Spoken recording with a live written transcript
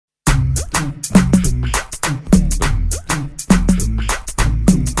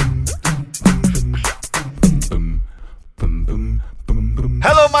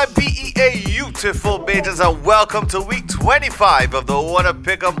beautiful Bajans, and welcome to week 25 of the Wanna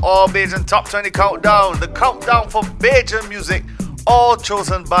Pick 'em All Bajan Top 20 Countdown. The countdown for Bajan music, all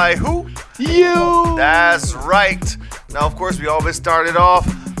chosen by who? You! That's right. Now, of course, we always started off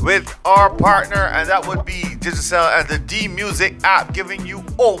with our partner, and that would be Digicel and the D Music app, giving you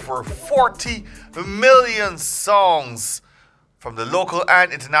over 40 million songs from the local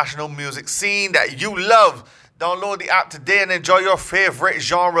and international music scene that you love. Download the app today and enjoy your favorite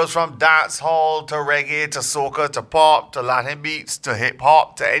genres, from dancehall to reggae to soca to pop to Latin beats to hip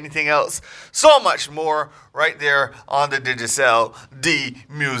hop to anything else. So much more right there on the Digicel D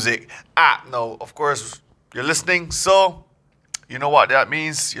Music app. Now, of course, you're listening, so you know what that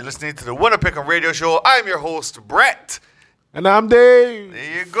means. You're listening to the Wanna Pick 'em Radio Show. I'm your host, Brett. And I'm Dave.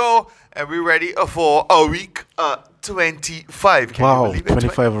 There you go. And we're ready for a week 25. Can Wow, you believe it?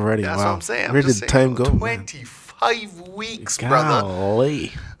 25 already. That's wow. what I'm saying. Where did the time go? 25 weeks, brother.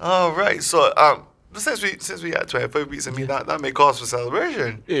 Golly. All right. So since we had 25 weeks, I mean that may cause for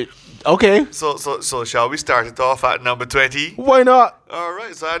celebration. Okay. So shall we start it off at number 20? Why not? All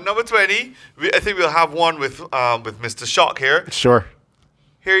right. So at number 20, I think we'll have one with Mr. Shock here. Sure.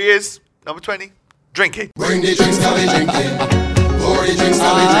 Here he is, number 20. Drinking. Bring the drinks, now we drinking. Pour the drinks,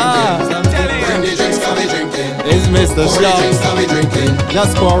 now we drinking. Bring the drinks, now we drinking. It's Mr. Pour the drinks, now we drinking.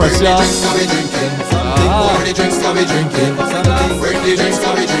 Just pour a Bring the shot. drinks, now we drinking. Pour the drinks, now we drinking. Bring the drinks,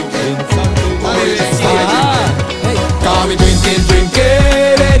 now we drinking. Pour the drinks, now we drinking. Cause we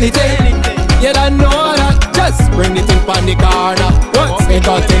drinking anything. You don't know that. Just bring the thing on the corner. Once we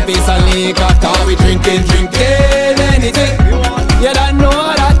got 10 piece of liquor. Cause we drinking anything. You don't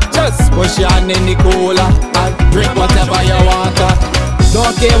know that. Just push your hand in the cooler and drink whatever you want.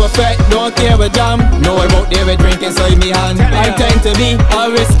 Don't care what fat, don't care what jam. Know about there we drink inside me hand. I tend to be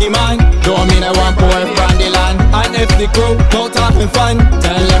a risky man. Don't mean I want pour from the land. And if the crew don't having fun,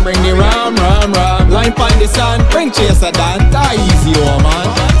 tell them bring the rum. Line pon the sun, bring chaser down. That easy, oh man.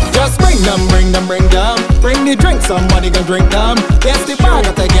 Just bring them. Bring the drink, somebody can drink them. Yes, the bar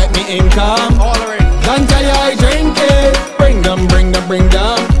got to get me income. Don't tell you I drink it. Bring them. Bring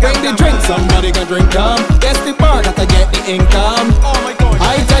the drink, somebody can drink them. Yes, the bar got to get the income.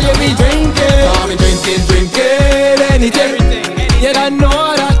 I tell you we drinking. Cause we drinking anything. You don't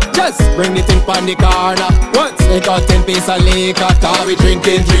know that. Just bring the thing on the corner. Once they got 10 piece of liquor. Cause we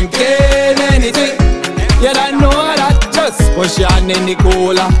drinking anything. You don't know that. Just push your hand in the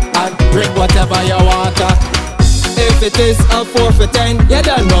cooler and drink whatever you want. If it is a 4 for 10, you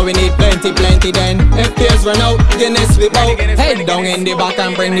don't know we need plenty then. If beers run out, Guinness whip out. Head down in the back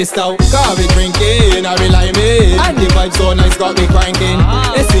and bring the stout. Cause we drinking, I rely me. And the vibe so nice, got me cranking.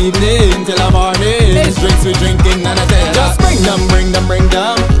 This evening till the morning. These drinks we drinking and I tell you. Just bring them.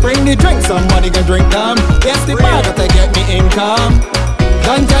 Bring the drink, somebody can drink them. Yes, the bar got to get me income.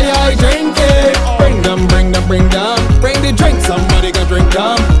 Don't tell you I drink it. Bring them. Bring the drink, somebody can drink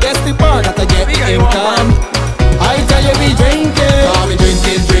them. Yes, the bar got to get me income. I tell you we drinking. Cause we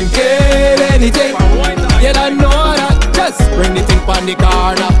drinking anything. You don't know that. Just bring the thing on the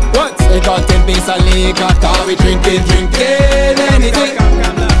corner. Once they got 10 piece of liquor. Cause we drinking anything.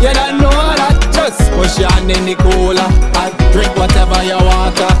 You don't know that. Just push your hand in the cooler and drink whatever you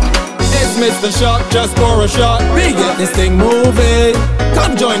want. It's Mr. Shock, just pour a shot. We get this thing moving.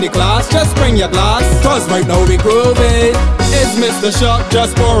 Come join the class, just bring your glass. Cause right now we grooving. It's Mr. Shock,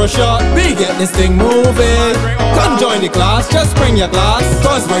 just pour a shot. We get this thing moving. Come join the class, just bring your glass.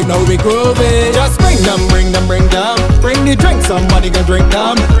 Cause right now we grooving. Just bring them. Bring the drink, somebody can drink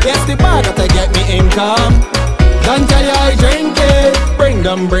them. Yes, the bar got to get me income. Don't tell you I drink it. Bring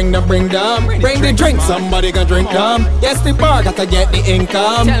them. Bring the drink, somebody can drink them. Yes, the bar got to get the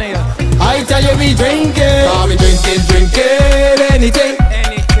income. I tell you we drinking. Cause we drinking anything.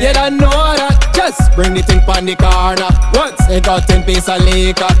 You don't know that. Just bring the thing on the corner. Once they got 10 piece of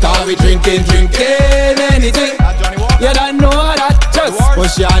liquor. Cause we drinking anything. You don't know that. Just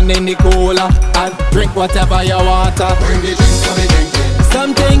push your hand in the cooler and drink whatever you want. Bring the drinks, now we drinking.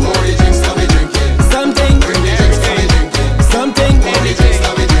 Something. Pour the drinks, now we drinking. Something. Bring the drinks, now we drinking. Something. Pour the drinks,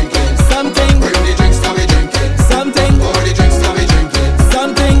 now we drinking. Something. Bring the drinks, now we drinking. Something. Pour the drinks, now we drinking.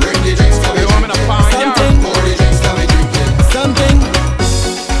 Something. Bring the drinks, now we drinking. Something. Pour the drinks, now we drinking. Something.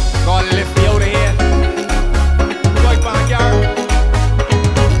 Gonna lift me out of here. Right back, y'all.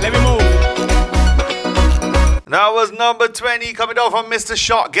 Let me move. That was number 20 coming down from Mr.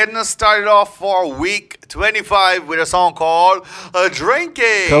 Shock, getting us started off for week 25 with a song called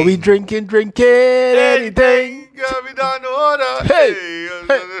Drinking. Cause we drinking anything. We don't know that. Hey.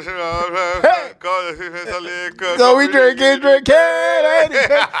 Hey. So we drinking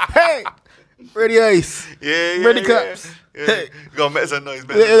anything. Hey. Radio Ice. Yeah. Ready claps. Yeah. You gonna make some noise,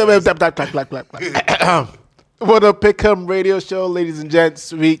 man. What a Pick'em radio show, ladies and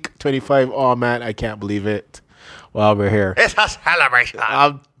gents. Week 25. Oh man, I can't believe it. Well, we're here. It's a celebration.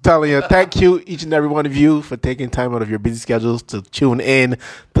 I'm telling you, thank you, each and every one of you, for taking time out of your busy schedules to tune in,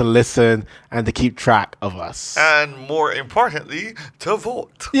 to listen, and to keep track of us. And more importantly, to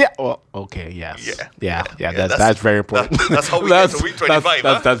vote. Yeah. Well, okay. Yes. Yeah. That's very important. That's how we get to week 25.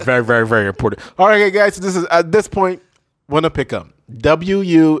 That's very, very, very important. All right, guys. So this is at this point, wanna pick 'em.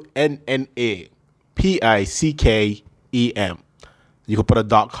 WUNNAPICKEM. You can put a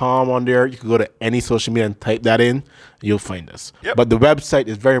 .com on there. You can go to any social media and type that in. You'll find us. Yep. But the website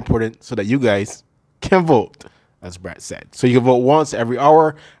is very important so that you guys can vote, as Brett said. So you can vote once every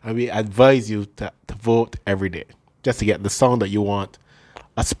hour, and we advise you to vote every day just to get the song that you want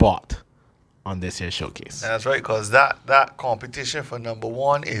a spot on this here showcase. That's right, because that competition for number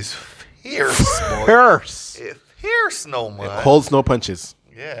one is fierce, boy. Fierce. It's fierce, no man. It holds no punches.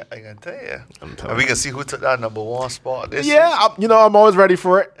 Yeah, I can tell you. telling And we can see who took that number one spot this year. Yeah, I'm always ready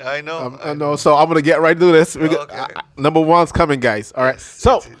for it. I know. I know. So I'm gonna get right to this. Okay. Number one's coming, guys. All right. Yes,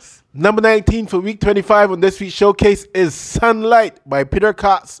 So it is. number 19 for week 25 on this week's showcase is "Sunlight" by Peter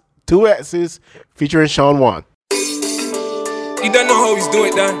Cox, 2 X's, featuring Sean Wan. You don't know how he's do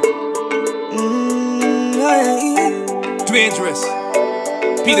it, Dan. Dangerous.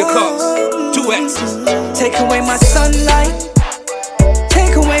 Peter Cox, 2 X's. Take away my sunlight,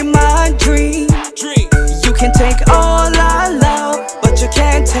 take away my dream. Dream. You can take all I love, but you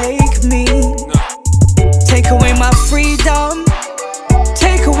can't take me. Take away my freedom,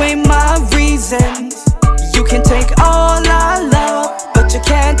 take away my reasons. You can take all I love, but you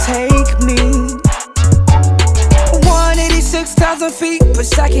can't take me. 186,000 feet per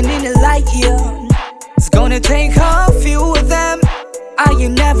second in a light year. It's gonna take a few of them. I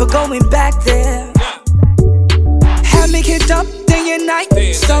ain't never going back there. Had me kicked up day and night.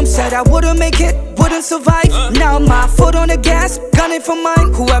 Some said I wouldn't make it, wouldn't survive. Now my foot on the gas, gunning for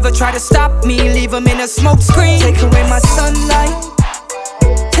mine. Whoever tried to stop me, leave them in a smoke screen. Take away my sunlight,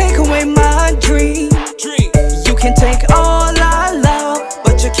 take away my dream. Dream. You can take all I love,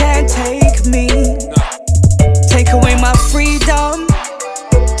 but you can't take me. Take away my freedom,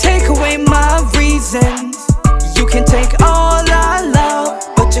 take away my reasons. You can take all I love,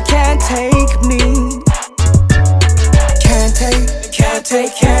 but you can't take me. Can't take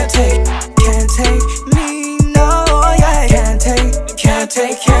me, no, yeah. Can't take me, no, yeah. Can't take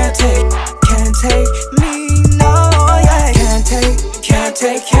me, no, yeah.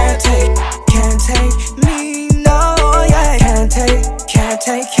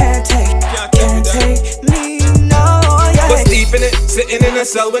 Can't take me, no, yeah. Was deep in it, sitting in a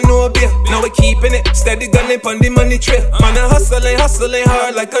cell with no beer. Now we keeping it, steady gunning pon the money trail. Man, I hustling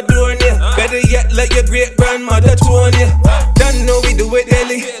hard like a doornail. Better yet, let your great grandmother tune ya. Don't know we do it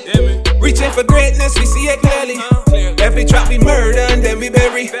daily. Reaching for greatness, we see it clearly. Every trap we murder and then we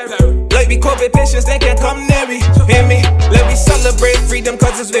bury. Like we cope with patience, they can't come near me. Hear me? Let me celebrate freedom,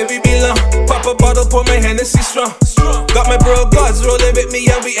 cause it's where we belong. Pop a bottle, pour my Hennessy strong. Got my bro gods rolling with me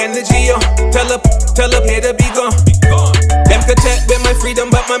and we energy on. Tell up, here to be gone. Them could check with my freedom,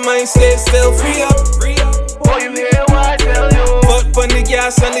 but my mind stays still free up. Boy, you hear what I tell you? Foot on the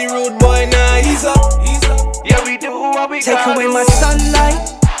gas and the rude boy, nah, ease up. Yeah, we do what we Take gotta away do. my sunlight,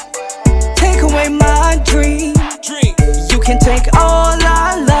 take away my dream. Dream. You can take all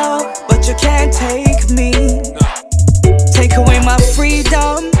I love, but you can't take me. Take away my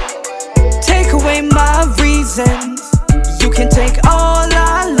freedom, take away my reasons. You can take all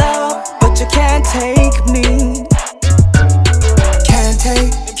I love, but you can't take me. Can't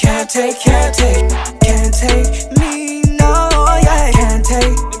take me, no, yeah.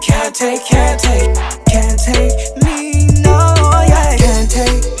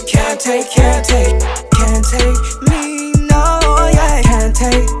 Can't take me, no, yeah. Can't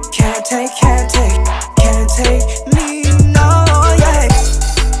take me, no, yeah. Can't take me, no, yeah.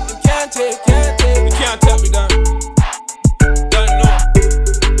 Can't take me down. Don't know.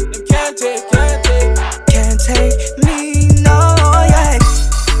 Them can't take. Can't take me, no, yeah.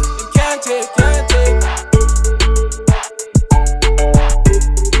 Them can't take.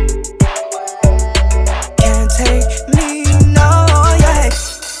 Can't take me, no, yeah.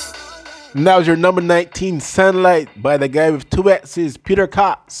 Now's your number 19, "Sunlight" by the guy with 2 X's, Peter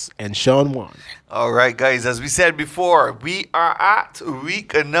Cox and Sean Wan. All right, guys, as we said before, we are at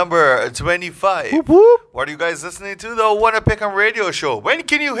week number 25. Whoop, whoop. What are you guys listening to? The Wanna Pick 'em radio show. When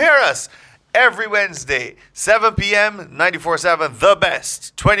can you hear us? Every Wednesday, 7 p.m., 94.7 The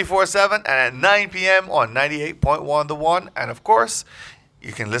Best, 24/7, and at 9 p.m. on 98.1 The One. And, of course,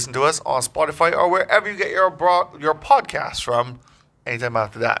 you can listen to us on Spotify or wherever you get your podcasts from anytime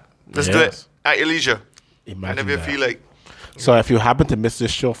after that. Listen to it at your leisure. Imagine whenever you that. feel like. So if you happen to miss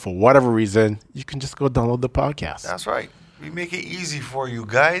this show for whatever reason, you can just go download the podcast. That's right. We make it easy for you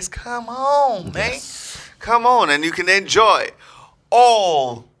guys. Come on, man. Come on, and you can enjoy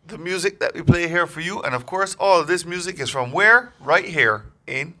all the music that we play here for you. And, of course, all of this music is from where? Right here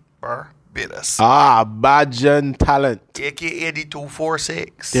in Barbados. Bajan Talent. A.K.A.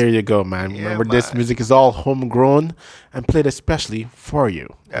 8246. There you go, man. Yeah, Remember, this man. music is all homegrown and played especially for you.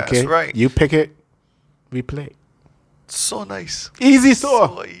 That's right. You pick it, we play it. So nice. Easy,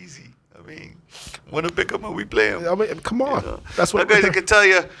 So easy. I mean, when to pick them and we play them. I mean, come on. That's what guys, I can tell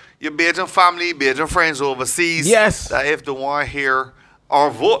you, your Bajan family, Bajan friends overseas. Yes. That if they want to hear or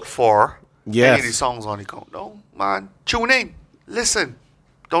vote for any of these songs on the countdown, man, tune in. Listen.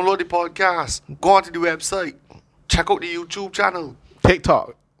 Download the podcast. Go onto the website. Check out the YouTube channel.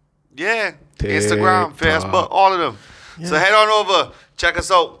 TikTok. Yeah. Instagram, TikTok. Facebook, all of them. So head on over. Check us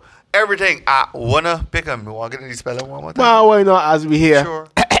out. Everything at Wanna Pick 'em. You want to get the spelling one more time? Well, why not? As we hear. Sure.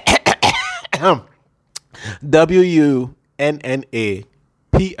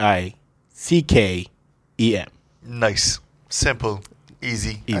 WUNNAPICKEM. Nice. Simple.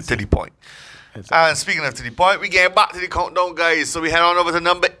 Easy. And to the point. And speaking of to the point, we get back to the countdown, guys. So we head on over to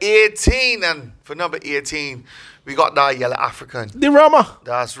number 18. And for number 18, we got that Yellow African. The Rama.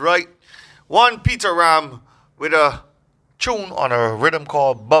 That's right. One Peter Ram with a tune on a rhythm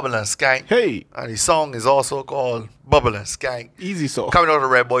called Bubble and Skank. Hey. And the song is also called Bubble and Skank. Easy so. Coming out of the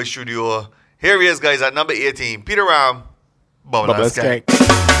Red Boy Studio. Here he is, guys, at number 18. Peter Ram, Bubble and Skank.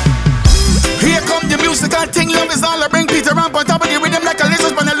 Here come the music and thing, love is all I bring. Peter Ramp on top of the rhythm like a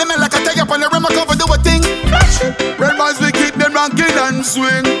lizard on a limit, like a tiger on the rim, I cover do a thing. Red boys, we keep them rocking and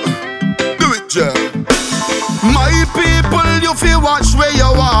swing. Do it, Joe. My people, you feel watch where you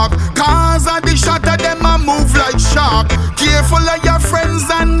walk, cause at the shot of them I move like shark. Careful of your friends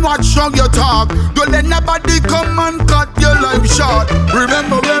and watch how you talk. Don't let nobody come and cut your life short.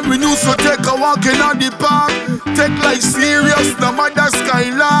 Remember when we used to take a walk in the park? Take life serious, no matter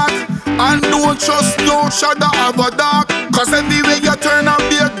skylark. And don't trust no shadow of a dark, cause everywhere you turn up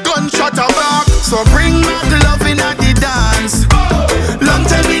be a gunshot a back. So bring back love in at the dance. Long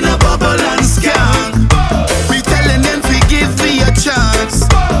time in a bubble and skank. We telling them to give me a chance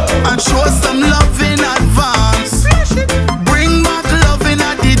and show some love in advance. Bring back love in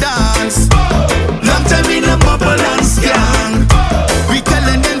at the dance. Long time in a bubble and skank. We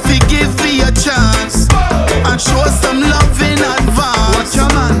telling them to give me a chance and show some love in advance. Watch your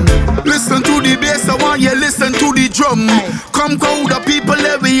man. Listen to the bass, I want you listen to the drum. Come crowd of people,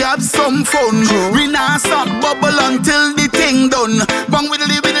 let we have some fun. We not stop bubble until the thing done. Bang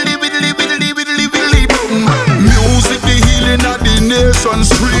widdly widdly widdly widdly widdly widdly boom. Music the healing of the nation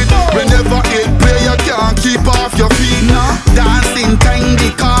street. Whenever it play, you can't keep off your feet. Dancing kind,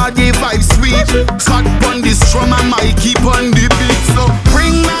 the car, the vibe sweet. Scott on the drum and mic keep on the beat. So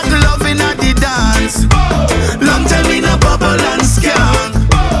bring back love in at the dance. Long time in a bubble and skank.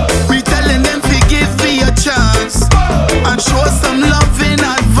 We telling them to give me a chance and show some love in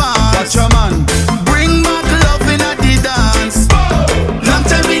advance. Bring back love in at the dance. Long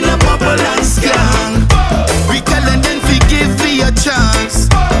time in a bubble and skank. We telling them to give me a chance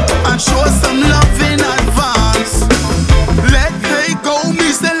and show some love in advance. Let hate go,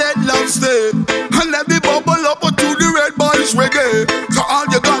 me say let love stay. And let me bubble up to the Red Boys reggae. So all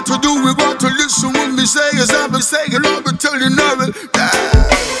you got to do, we got to listen when me say is I be saying love until you know it.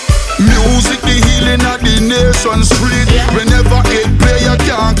 Music the healing of the nation street. Whenever it play, you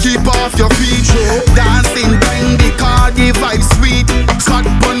can't keep off your feet. Dancing time, the car, the vibe sweet. Scott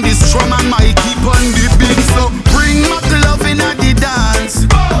on this drum and mic keep on the beat. So bring back love in at the dance.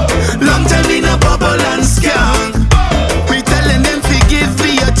 Long time in a bubble and skank. We telling them to give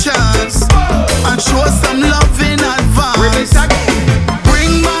me a chance and show some love in advance.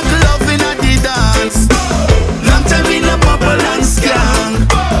 Bring back love in at the dance. Long time in a bubble and skank.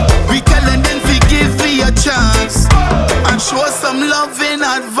 We telling them to give me a chance and show some love in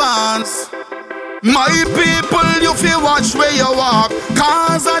advance. My people, you feel watch where you walk,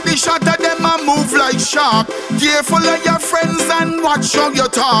 cause at the shot of them I move like shark. Careful of your friends and watch how you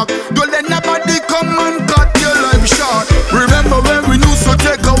talk. Don't let nobody come and cut your life short. Remember when we used to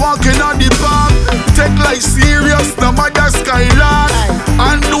take a walk in the park? Take life serious, no matter skylark.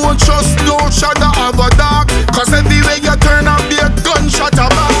 And don't trust no shadow of a dark, cause everywhere you turn up be a gunshot a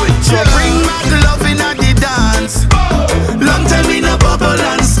back. So bring back love in at the dance. Long time in a bubble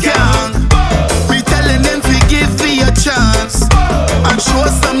and skank. We telling them to give me a chance and show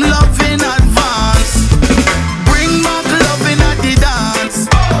some love in advance. Bring back love in at the dance.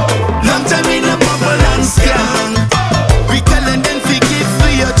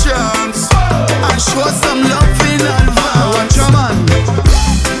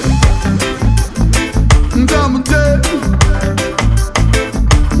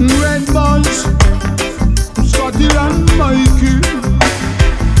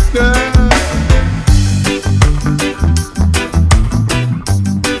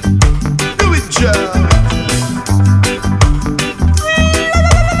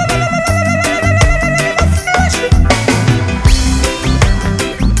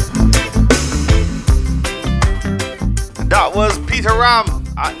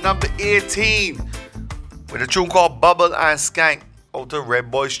 At number 18, with a tune called Bubble and Skank out of Red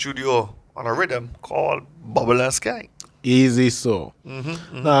Boy Studio on a rhythm called Bubble and Skank. Easy so.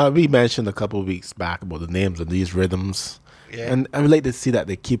 We mentioned a couple of weeks back about the names of these rhythms. Yeah. And I would like to see that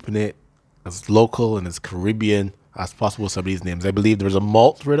they're keeping it as local and as Caribbean as possible, some of these names. I believe there was a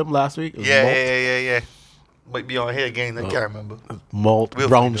malt rhythm last week. It was malt. Yeah. Might be on here again. I can't remember. Malt, We'll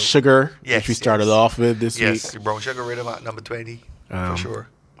brown find out. sugar, Yes, which we started off with this Yes, week. Brown Sugar rhythm at number 20 for sure.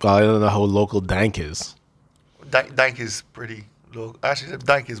 Well, I don't know how local dank is. Dank is pretty low. Actually,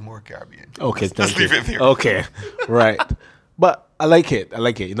 Dank is more Caribbean. Okay, Let's thank leave you. it there. Okay, right. But I like it.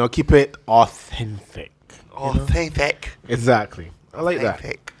 You know, keep it authentic. Authentic. Exactly. I like that.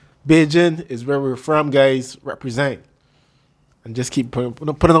 Authentic. Beijing is where we're from, guys. Represent. And just keep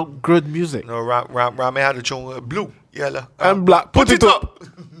putting out good music. No, Rami had a tune blue, yellow, And black. Put it up.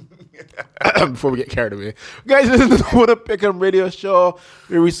 Before we get carried away. Guys, this is the What a Pick'em radio show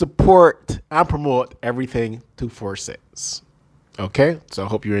where we support and promote everything 246. Okay? So I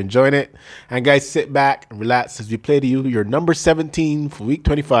hope you're enjoying it. And guys, sit back and relax as we play to you your number 17 for week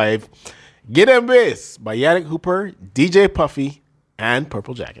 25. Get Em Bass by Yannick Hooper, DJ Puffy, and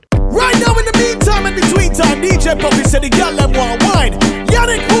Purple Jacket. Right now in the meantime, in between time, DJ Puffy said the gal them want wine.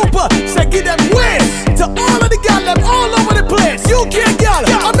 Yannick Hooper said give them ways to all of the gal them all over the place. UK gal,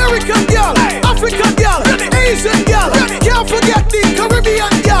 American gal, African gal, Asian gal, can't forget the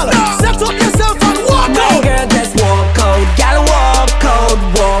Caribbean gal. Set up yourself and walk out. My girl just walk out, gal walk out,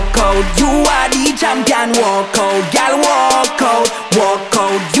 walk out. You are the champion, walk out, gal walk out, walk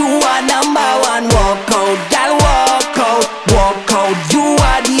out. You are number one, walk out, gal walk out, walk out. You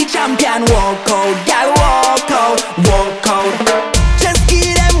are the champion, walk out, gal walk out, walk out. Just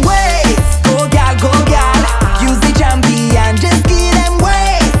give them ways, go gal, use the champion. Just give them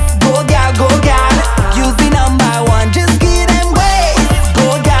ways, go gal, use the number one. Just give them ways,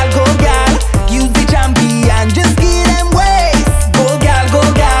 go gal, use the champion. Just give them ways, go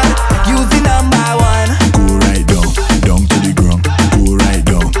gal, use the number one. Go right down to the ground. Go right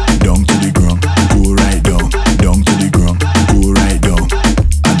down to the ground. Go right down to the ground. Go right down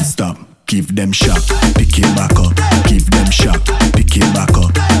and stop. Give them shock, pick it back up. Give them shock, pick it back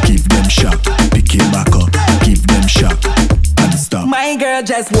up. Give them shock, pick it back up. Give them shock and stop. My girl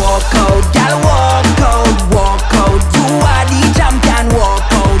just walk out, gal walk out, walk out. You are the champion,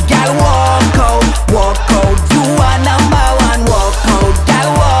 walk out, gal walk out, walk out. You are number one, walk out, gal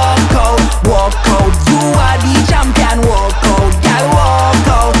walk out, walk out. You are the champion, walk out, gal walk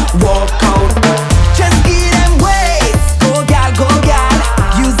out, walk out. Just give them ways, go gal,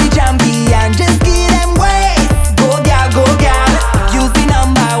 use the champion. Just give them ways, go gal, use the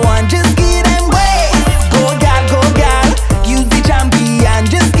number one. Just give them ways, go gal, use the champion.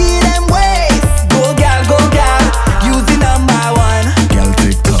 Just give them ways, go gal, use the number one. Gal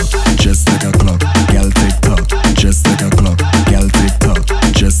tick tock, just like a clock. Gal tick tock, just like a clock. Gal tick tock,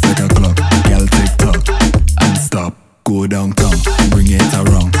 just like a clock. Gal tick tock and stop. Go downtown, bring it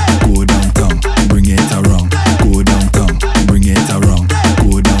around. Go downtown, bring it around. Go downtown, bring it around.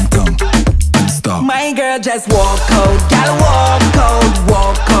 Go downtown and stop. My girl just walk out, gal walk out,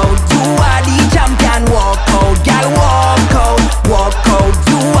 walk out. You are the champion, walk out, gal walk out, walk out.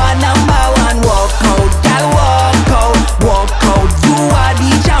 You are number one, walk out, gal walk out, walk out. You are the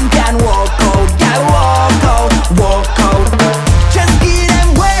champion, walk out, gal walk out, walk out. Just give them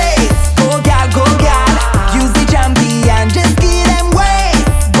ways, go gal, use the champion. Just give them ways,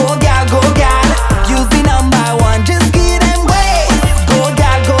 go gal, use the number one. Just give them ways, go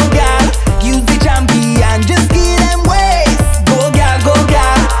gal, use the champion. Just give them ways, go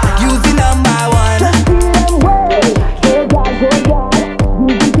gal, use the number one. Just give them ways, go gal,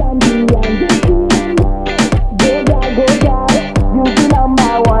 use the champion. Just give them ways, go gal, use the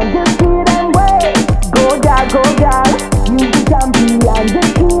number one. Just give them ways, go gal, use the champion.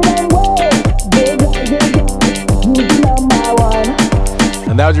 Just give them ways, go gal, use the number one.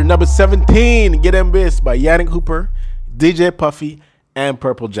 And that was your number 17, Get Em Bass by Yannick Hooper, DJ Puffy, and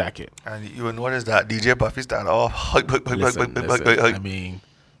Purple Jacket. And you notice that DJ Puffy started off hype. Listen, I mean,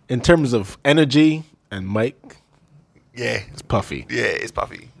 in terms of energy and mic, Yeah, it's Puffy. yeah, it's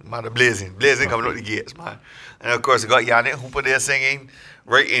Puffy. Man, blazing coming out the gates, man. And of course, you got Yannick Hooper there singing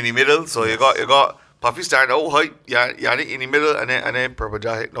right in the middle. So you got Puffy starting out hype, Yannick in the middle, and then Purple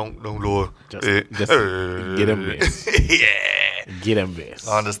Jacket down lower. Just Get Em Bass. Yeah. Get Em Bass.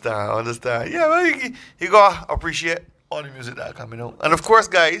 Understand. Yeah, well, you got to appreciate all the music that coming out. And of course,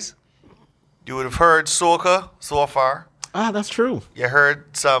 guys, you would have heard soca so far. Ah, that's true. You heard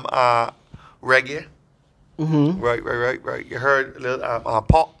some reggae. Mm-hmm. Right. You heard a little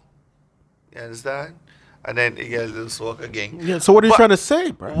pop. You understand? and then you get a little soca again. Yeah. So what are you But trying to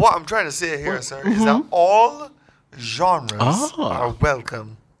say, bro? What I'm trying to say here, sir, is that all genres are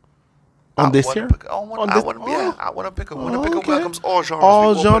welcome. On this year? I want to pick a welcomes all genres.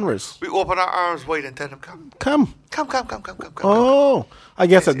 All We genres. We open our arms wide and tell them come. Come. Come. Oh, I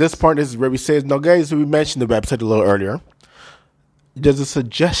guess at this point, this is where we say, now, guys, we mentioned the website a little earlier. There's a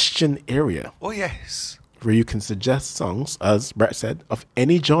suggestion area. Oh, yes. Where you can suggest songs, as Brett said, of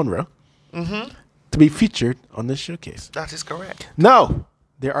any genre to be featured on this showcase. That is correct. Now,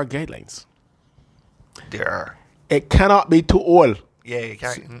 there are guidelines. There are. It cannot be too old. Yeah, you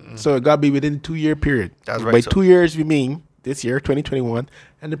can't. So it got to be within 2 year period. That's right. By So 2 years, we mean this year, 2021,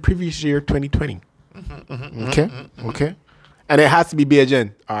 and the previous year, 2020. Okay. And it has to be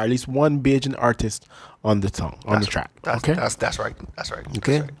Bajan, or at least one Bajan artist on the song, on the track. That's right. That's right.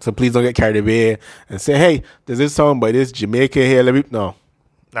 Okay. That's right. So please don't get carried away and say, hey, there's this song by this Jamaica here. Let me. No.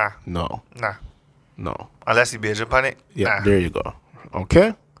 Nah. No. Unless you be a on it. Yeah, Nah. there you go.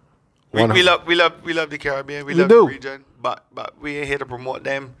 Okay. We love the Caribbean. We love do. the region. But we ain't here to promote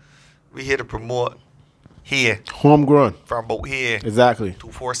them. We here to promote here. Homegrown. From about here. Exactly.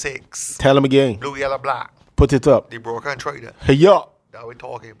 246. Tell them again. Blue, yellow, black. Put it up. The broken trader. Hey, yo. That we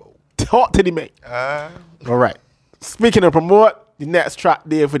talking about. Talk to the man. All right. Speaking of promote, the next track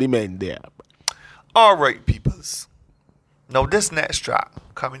there for the men there. All right, peoples. Now, this next track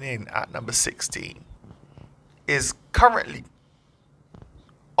coming in at number 16 is currently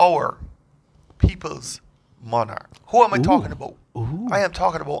our people's monarch. Who am I talking about? I am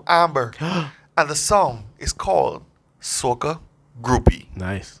talking about Amber. And the song is called Soca Groupie.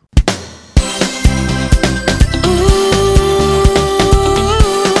 Nice.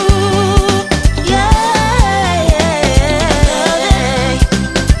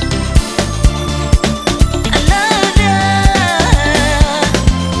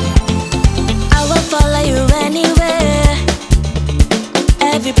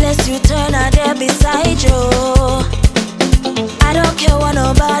 Every place you turn, I'm there beside you. I don't care what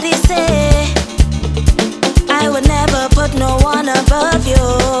nobody say. I would never put no one above you.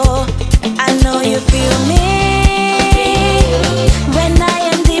 I know you feel me when I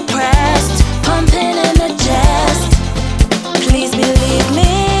am depressed, pumping in the chest. Please believe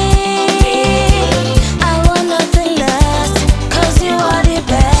me, I want nothing less, 'cause you are the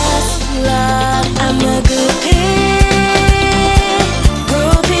best. Lord, I'm a groupie.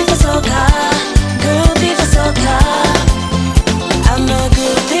 Groupie for soca. I'm a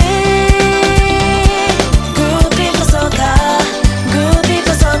groupie for soca. Groupie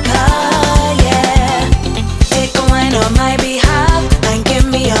for soca, yeah. Take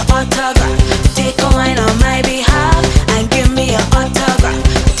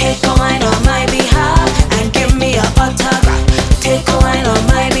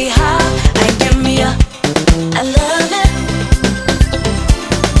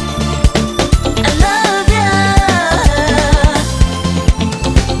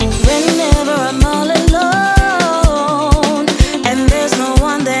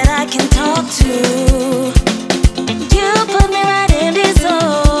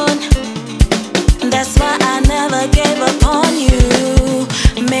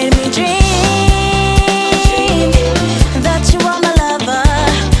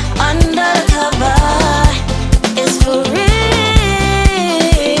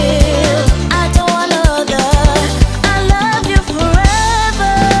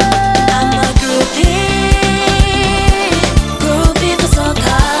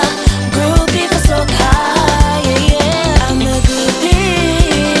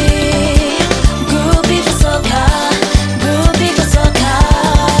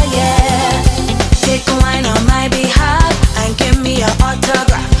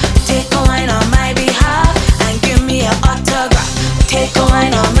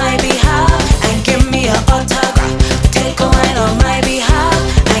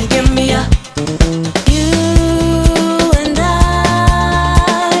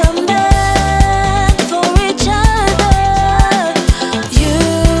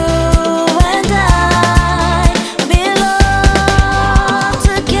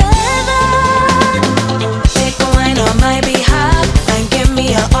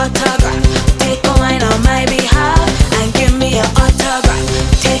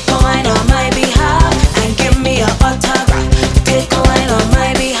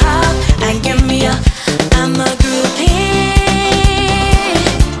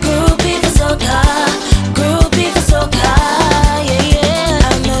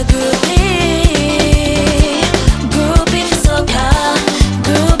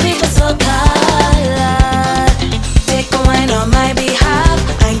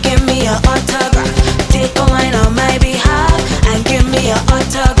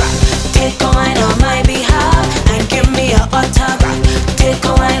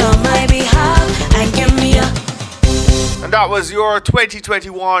that was your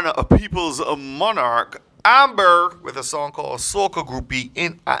 2021 People's Monarch, Amber, with a song called Soca Groupie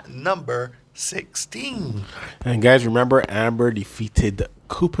in at number 16. And guys, remember Amber defeated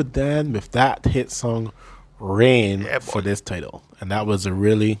Cooper Dan with that hit song Rain for this title. And that was a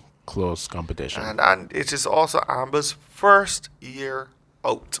really close competition. And it is also Amber's first year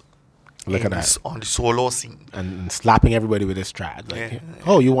out. Look at that. On the solo scene. And slapping everybody with this track. Like,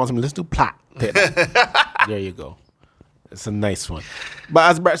 oh, you want some? Let's do plat. There you go. It's a nice one. But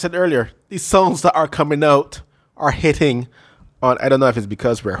as Brett said earlier, these songs that are coming out are hitting on, I don't know if it's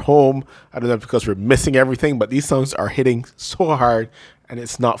because we're home, I don't know if it's because we're missing everything, but these songs are hitting so hard and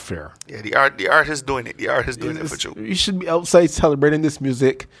it's not fair. Yeah, the art is doing it. The art is doing it for you. You should be outside celebrating this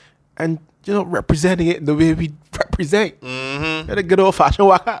music and, you know, representing it in the way we represent. Mm-hmm. A good old fashioned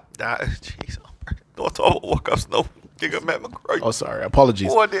waka. Jeez, don't talk about waka-ups now. Oh, sorry. Apologies.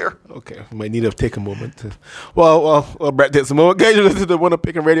 Oh, dear. Okay. We might need to take a moment to. Well, Brett takes a moment. Guys, you listen to the One Up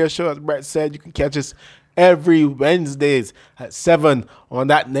Picking Radio Show. As Brett said, you can catch us every Wednesdays at 7 on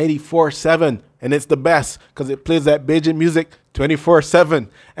that 94.7. And it's the best because it plays that Bajan music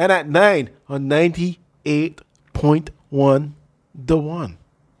 24/7. And at 9 on 98.1 The One.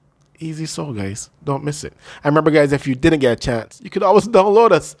 Easy so, guys. Don't miss it. I remember, guys, if you didn't get a chance, you could always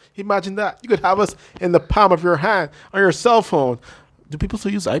download us. Imagine that. You could have us in the palm of your hand on your cell phone. Do people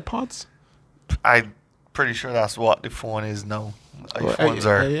still use iPods? I'm pretty sure that's what the phone is now. iPhones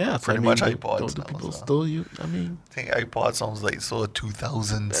are pretty much iPods now. People still use, I think iPod sounds like so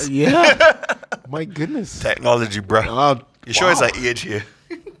 2000s. Yeah. My goodness. Technology, bro. You sure it's like age here?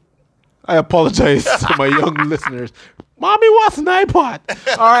 I apologize to my young listeners. Mommy wants an iPod.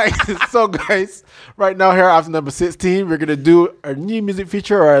 All right. So, guys, right now here after number 16, we're going to do our new music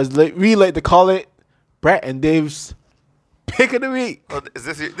feature, or as we like to call it, Brett and Dave's Pick of the Week. Oh, is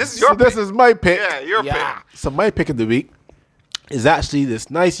this your pick? This is my pick. Yeah, your pick. So my pick of the week is actually this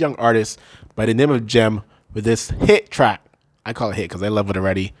nice young artist by the name of Jem with this hit track. I call it hit because I love it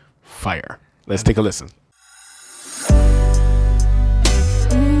already. Fire. Let's take a listen.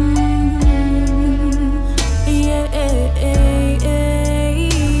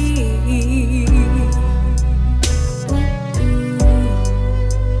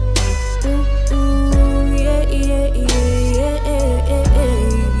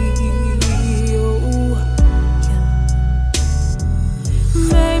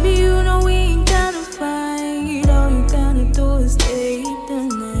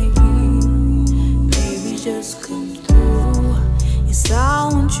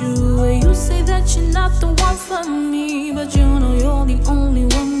 You say that you're not the one for me, but you know you're the only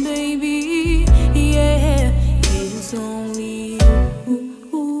one, baby. Yeah, it's only you.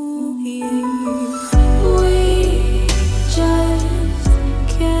 We just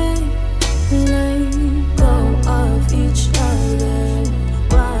can't let go of each other.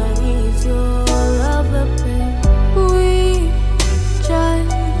 What is your love, baby? We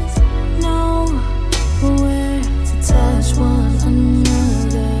just know where to touch one another.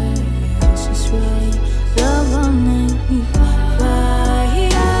 Love all night, fire,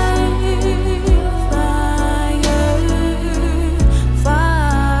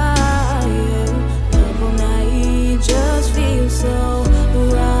 fire, love all night, just feel so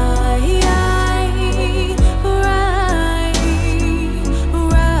right.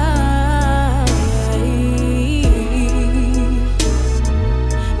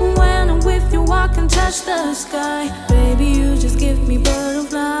 When I'm with you, I can touch the sky, baby. You just give me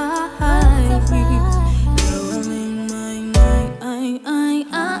butterflies.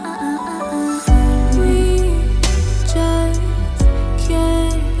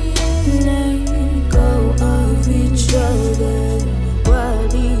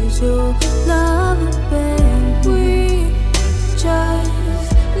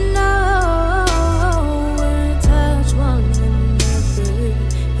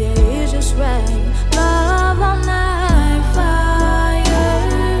 Love all night,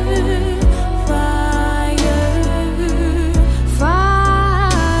 fire.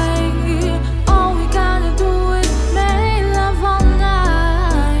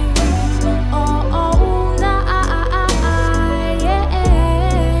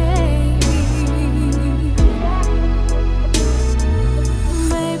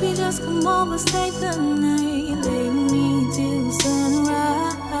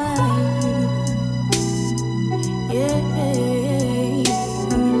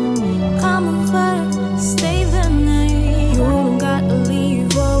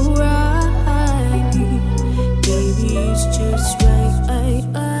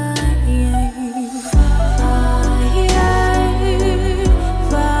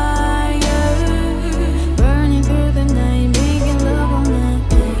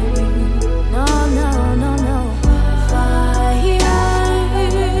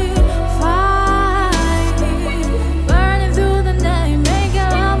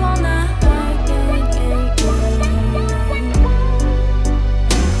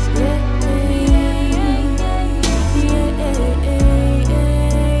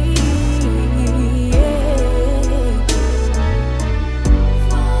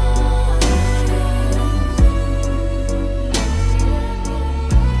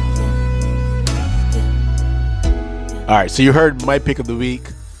 All right, so you heard my pick of the week,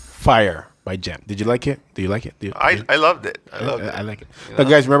 Fire by Jem. Did you like it? Do you like it? I loved it. I loved it. I like it. Now,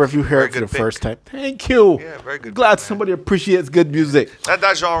 guys, remember, if you heard it for the first time, thank you. Yeah, very good. Glad somebody appreciates good music.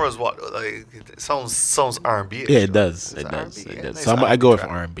 That genre is what? Like, it sounds R&B. Yeah, it does. It It's does. R&B, It yeah, does. nice So I go with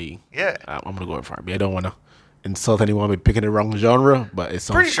R&B R&B. Yeah. I'm going to go with R&B. I don't want to insult anyone by picking the wrong genre, but it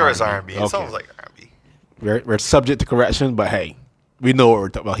sounds Pretty sure it's R&B. R&B. It sounds like R&B. We're subject to correction, but hey, we know what we're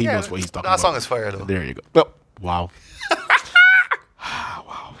talking about. He knows what he's talking about. That song is fire, though. There you go. Oh, wow.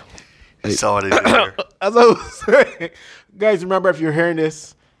 You saw what it did there. As I was saying, guys, remember, if you're hearing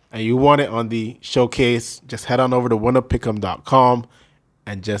this and you want it on the showcase, just head on over to winnowpickem.com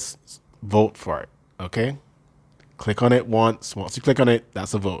and just vote for it, okay? Click on it once. Once you click on it,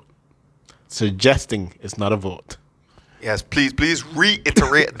 that's a vote. Suggesting is not a vote. Yes, please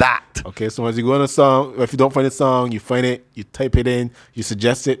reiterate that. Okay, so as you go on a song, if you don't find a song, you find it, you type it in, you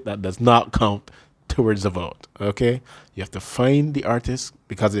suggest it, that does not count towards the vote, okay? You have to find the artist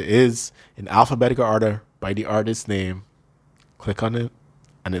because it is in alphabetical order by the artist's name. Click on it,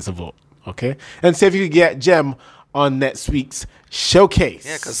 and it's a vote, okay? And see if you can get Jem on next week's showcase.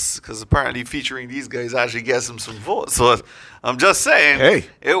 Yeah, because apparently featuring these guys actually gets them some votes. So I'm just saying, hey,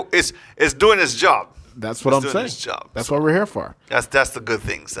 it's doing its job. That's what I'm saying. That's what we're here for. That's the good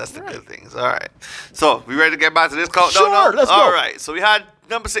things. That's the good things. All right. So we ready to get back to this countdown? Sure, let's go. All right. So we had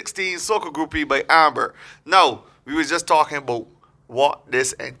number 16, Soca Groupie by Amber. Now, we were just talking about what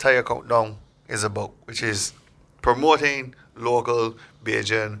this entire countdown is about, which is promoting local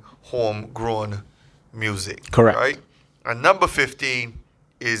Bajan homegrown music. Correct. Right? And number 15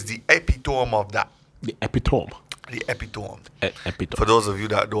 is the epitome of that. The epitome. The epitome. Epitome. For those of you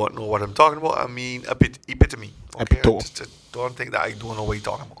that don't know what I'm talking about, I mean epitome. Okay? Epitome. Just don't think that I don't know what you're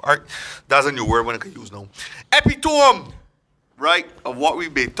talking about. All right? That's a new word when I can use now. Epitome, right, of what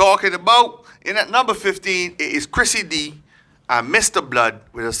we've been talking about. In at number 15, it is Chrissy D and Mr. Blood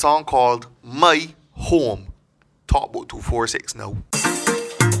with a song called My Home. Talk about 246 now.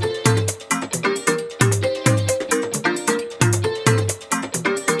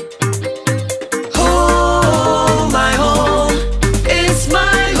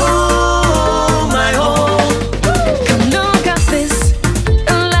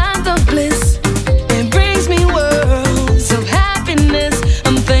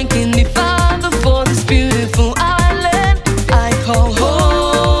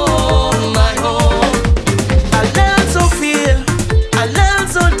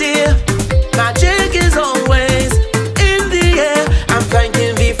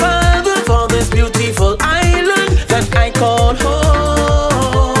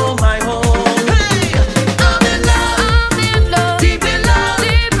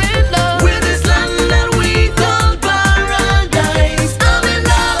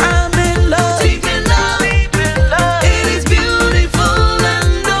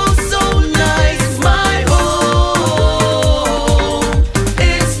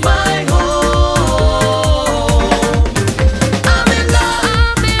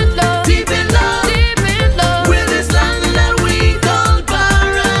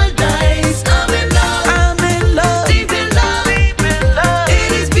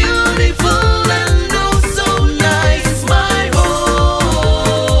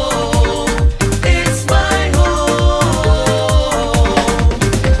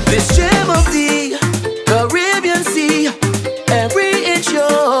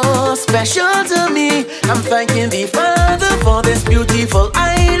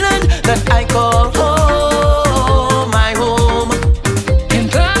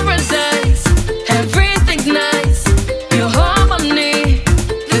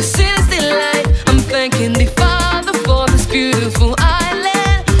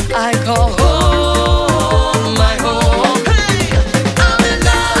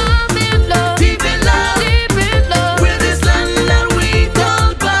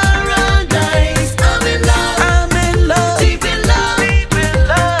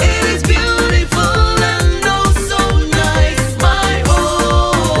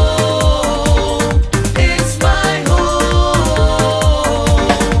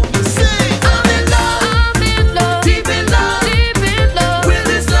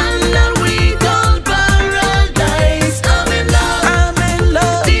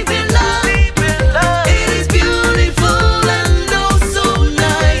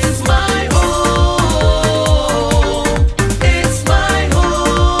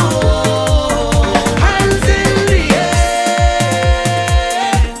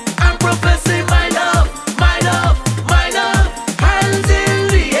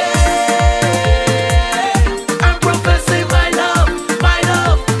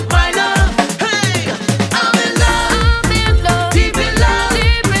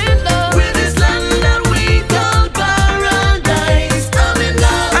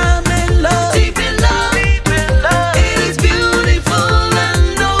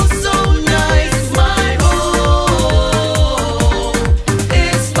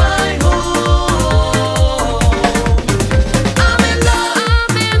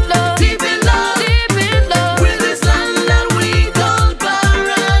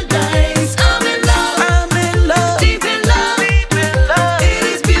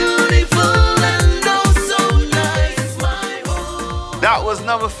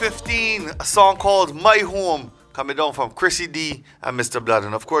 15, a song called My Home, coming down from Chrissy D and Mr. Blood.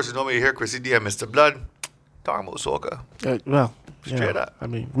 And of course, you know when you hear Chrissy D and Mr. Blood, talking about soca. Well, Straight up. I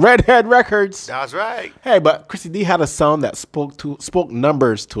mean, Redhead Records. That's right. Hey, but Chrissy D had a song that spoke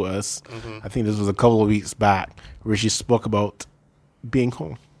numbers to us. I think this was a couple of weeks back, where she spoke about being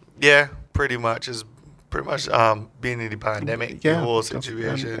home. Yeah, pretty much. It's pretty much being in the pandemic, the whole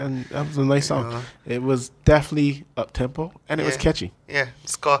situation. And that was a nice song. It was definitely up-tempo, and it was catchy. Yeah,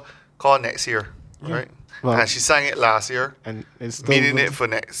 it's called Next Year, right? Well, and she sang it last year, and it's still meaning it for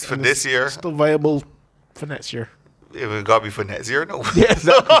this year. Still viable for next year. It got to be for next year, no? Yeah,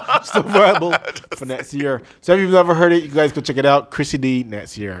 exactly. Still viable for next year. So if you've never heard it, you guys go check it out. Chrissy D,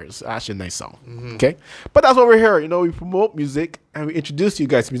 Next Year. It's actually a nice song. Okay? But that's what we're here. You know, we promote music and we introduce you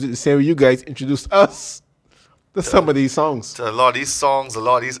guys to music the same way you guys introduced us to some of these songs. To a lot of these songs, a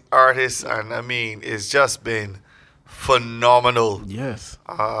lot of these artists, and I mean, it's just been phenomenal. Yes.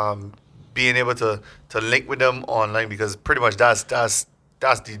 Being able to link with them online, because pretty much that's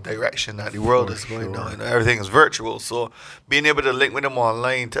the direction that the world is going now. You know, everything is virtual. So being able to link with them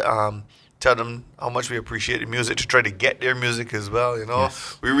online to tell them how much we appreciate the music, to try to get their music as well. You know,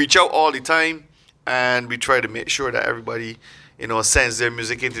 we reach out all the time, and we try to make sure that everybody, you know, sends their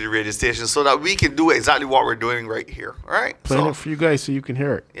music into the radio station so that we can do exactly what we're doing right here. All right, Playing it for you guys so you can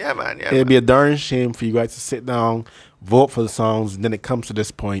hear it. Yeah, man. Yeah, it'd be a darn shame for you guys to sit down, vote for the songs, and then it comes to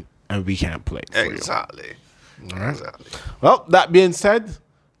this point and we can't play it for exactly. you. All right. Exactly. Well, that being said,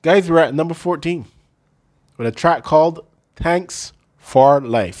 guys, we're at number 14 with a track called Thanks for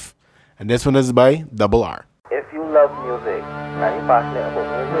Life. And this one is by Double R. If you love music and you're passionate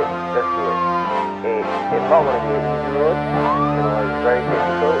about music, just do it. It's not going to be an easy road. You know, it's very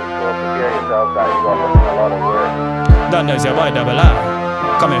difficult. So prepare yourself that you got to put in a lot of work. Done as your boy Double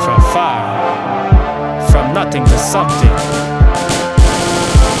R, coming from far, from nothing to something.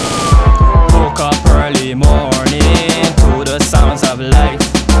 Woke up early morning to the sounds of life.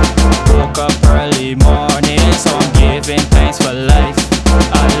 Woke up early morning, so I'm giving thanks for life.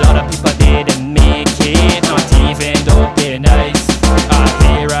 A lot of people didn't make it, not even though they're nice.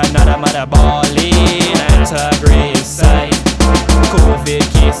 I hear another mother bawling at a graveside. COVID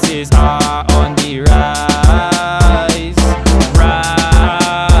cases are on the rise.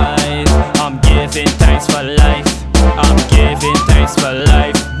 I'm giving thanks for life. I'm giving thanks for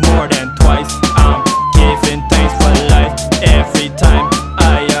life more than twice. I'm giving thanks for life every time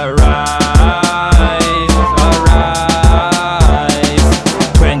I arise.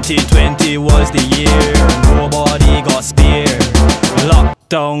 2020 was the year nobody got spared.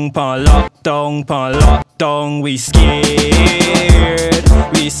 Lockdown, pon lockdown, pon lockdown. We scared,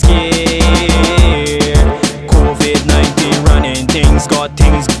 we scared. COVID-19 running things, got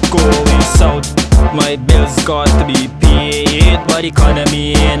things going south. My bills got to be paid, but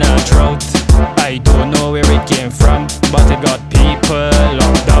economy in a drought. I don't know where it came from, but it got people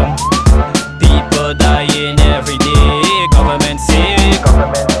locked down. People dying every day. Government say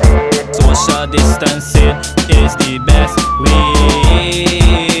social distancing is the best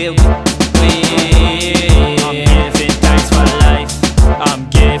way. I'm giving thanks for life. I'm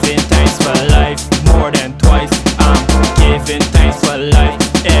giving thanks for life more than twice. I'm giving thanks for life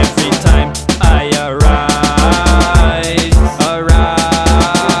every time I arise.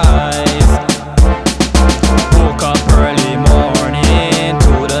 Woke up early morning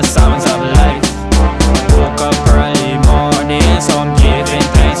to the sounds of life. Woke up early morning, so I'm giving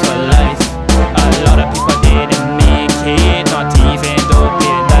thanks for life. A lot of people didn't make it, not even though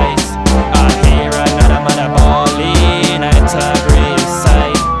they're nice. I hear another mother bawling at a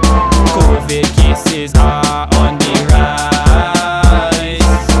graveside. COVID cases are on the rise.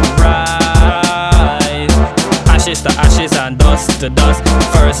 Ashes to ashes and dust to dust.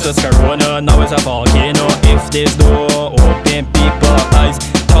 First was corona, now it's a volcano. If there's no open people's eyes,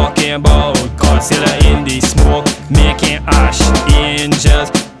 talking about Godzilla in the smoke, making ash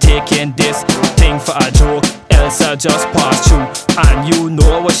angels, taking this thing for a joke. Elsa just passed through, and you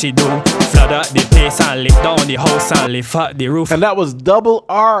know what she do. Flood out the place and lick down the house and lift up the roof. And that was Double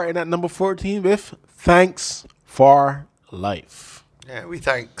R in at number 14 with Thanks for Life. Yeah, we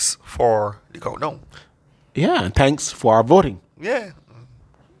thanks for the countdown. Yeah, and thanks for voting. Yeah.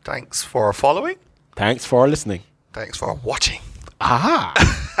 Thanks for following. Thanks for listening. Thanks for watching. Aha!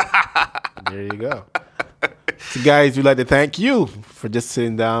 There you go. So guys, we'd like to thank you for just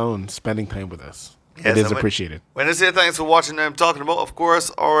sitting down and spending time with us. It is appreciated. When I say thanks for watching, I'm talking about, of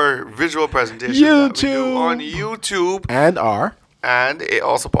course, our visual presentation that we do on YouTube. And it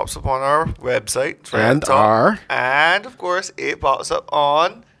also pops up on our website. And our. And, of course, it pops up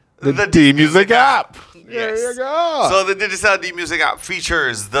on The D-Music app. There you go. So the Digicel D-Music app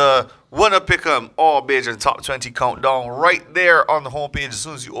features the Wanna Pick 'em All Bajan Top 20 Countdown right there on the homepage. As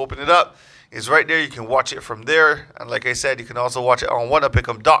soon as you open it up, it's right there. You can watch it from there. And like I said, you can also watch it on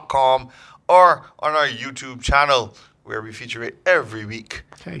wannapickem.com or on our YouTube channel where we feature it every week.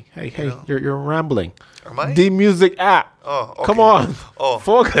 Hey, you're rambling. Am I? D-Music app. Oh, okay. Come on. Oh,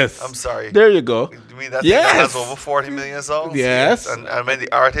 focus. I'm sorry. There you go. You mean that thing that has over 40 million songs? Yes. And when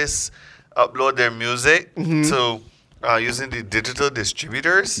the artists upload their music to using the digital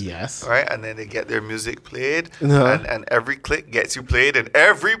distributors. Yes. Right? And then they get their music played. Uh-huh. And every click gets you played and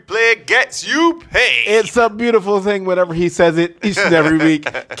every play gets you paid. It's a beautiful thing whenever he says it each and every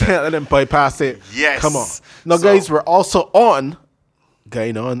week. Can't let him bypass it. Yes. Come on. Now, guys, we're also on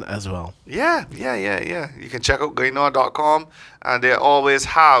Going On as well. Yeah. You can check out goingon.com and they always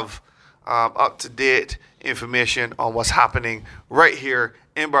have up-to-date information on what's happening right here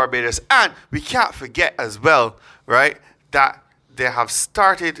in Barbados. And we can't forget as well, right, that they have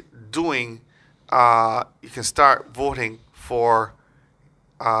started doing, you can start voting for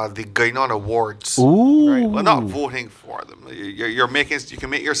the Gainon Awards. Ooh. Right? Well, not voting for them. You can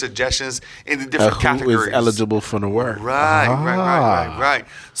make your suggestions in the different categories. Who is eligible for the award. Right.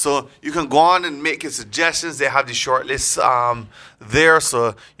 So you can go on and make your suggestions. They have the shortlist there.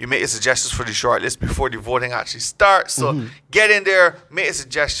 So you make your suggestions for the shortlist before the voting actually starts. So get in there, make your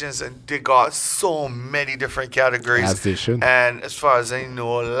suggestions, and they got so many different categories. As they should. And as far as I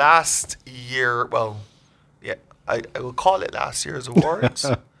know, last year, I will call it last year's awards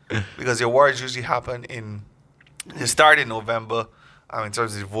because the awards usually happen they start in November in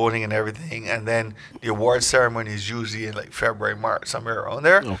terms of the voting and everything, and then the award ceremony is usually in like February, March, somewhere around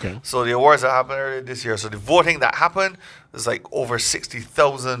there. Okay. So the awards that happened earlier this year, so the voting that happened was like over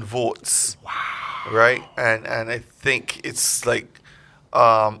 60,000 votes. Wow. Right? And I think it's like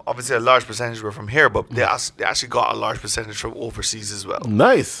obviously a large percentage were from here, but they actually got a large percentage from overseas as well.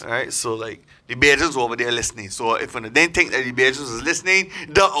 Nice. All right, so like the Bajans over there listening. So if they didn't think that the Bajans was listening,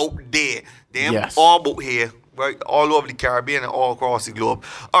 they're out there. They're all about here, right? All over the Caribbean and all across the globe.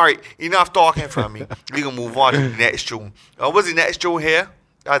 All right, enough talking from me. We're going to move on to the next tune. What's the next tune here?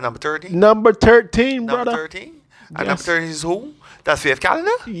 Number 13? Number 13, brother. Number 13? And number 13 is who? That's Faith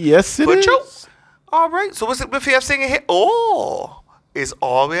Calendar? Yes, it is. You? All right, so what's it with Faith singing here? Oh, it's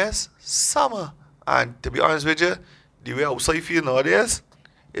always summer. And to be honest with you, the way outside you feel nowadays,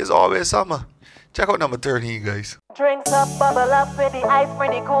 it's always summer. Check out number 13, guys. Drinks up, bubble up with the ice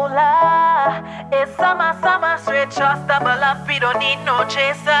pretty cooler. It's summer, straight just double up. We don't need no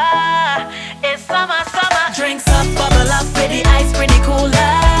chaser. It's summer. Drinks up, bubble up with the ice pretty cooler.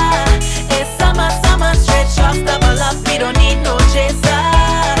 It's summer, straight just double up. We don't need no chaser.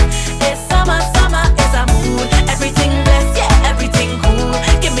 It's summer, it's a mood. Everything blessed, yeah, everything cool.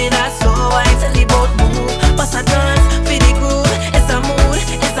 Give me that slow wine till the boat move. Bust a dance, feel the groove. It's a mood.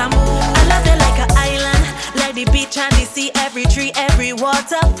 I love it like an island, like the beach and the sea, every tree, every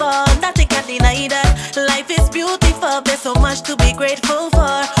waterfall. Nothing can deny that. Life is beautiful, there's so much to be grateful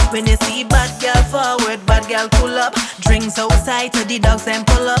for. When you see bad girl forward, bad girl pull up. Drinks outside to the dogs and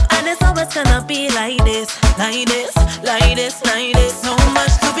pull up. And it's always gonna be like this. So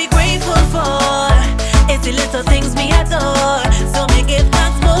much to be grateful for. It's the little things we adore. So we give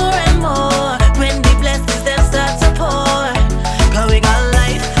thanks more and more. When the blessings then start to pour. Cause we got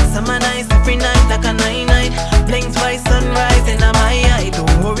life, summer nights, every night like a night. Blink twice, sunrise in my eye.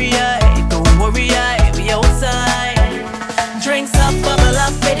 Don't worry, we outside. Drinks up, bubble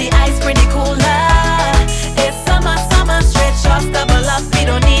up, with the ice pretty cooler. It's summer, straight shots double up. We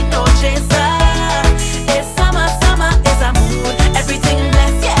don't need no chaser. It's summer, it's a mood. Everything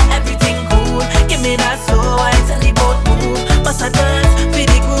blessed, yeah, everything cool. Give me that slow wine till the boat move. Bust a dance, feel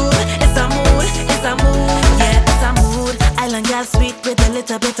the groove. It's a mood, yeah, it's a mood. Island girl sweet with a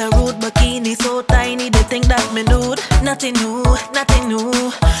little bit of rude bikini, so tiny they think that me nude. Nothing new.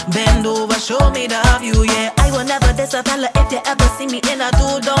 Bend over, show me the view, yeah. I will never diss a fella if you ever see me in a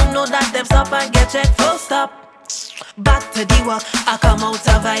do. Don't know that them stop and get checked, full stop. Back to the walk, I come out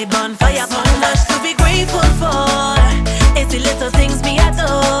a vibe on fire. So much to be grateful for. It's the little things me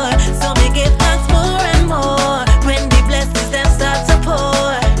adore. So me give thanks more and more. When the blessings them start to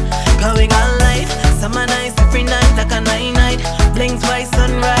pour. Going on life, summer nights, every night like a night. Blink twice,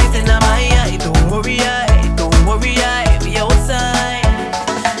 sunrise in my eye. Don't worry, we outside.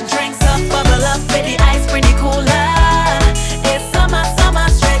 Drinks up, bubble up, with the ice pretty cooler. It's summer,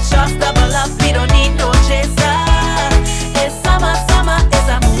 straight shots double up. We don't need no chaser. It's summer, it's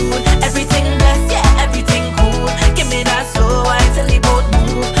a mood. Everything blessed, yeah, everything cool. Give me that slow wine till the boat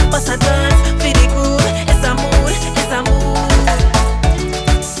move. Bust a dance, feel the groove. It's a mood.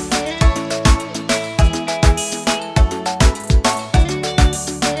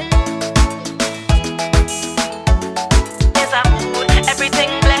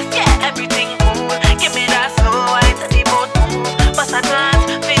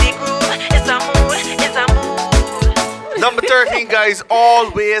 Number 13, guys,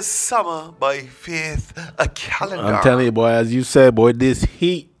 Always Summer by Faith Calendar. I'm telling you, boy, as you said, boy, this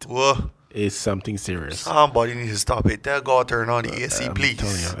heat Whoa. is something serious. Somebody needs to stop it. Tell God turn on the AC, I'm please.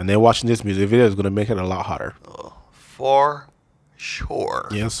 telling you. And then watching this music video is going to make it a lot hotter. For sure.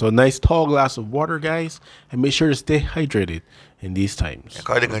 Yeah, so a nice tall glass of water, guys, and make sure to stay hydrated in these times.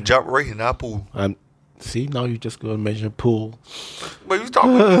 Because they're going to jump right in that pool. See, now you just going to mention pool. But you was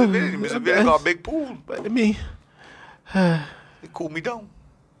talking about music video got a big pool. But I mean, it cooled me down.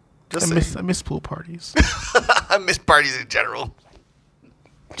 Just I miss pool parties. I miss parties in general.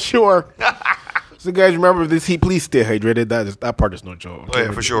 Sure. So, guys, remember this heat. Please stay hydrated. That part is no joke. Oh,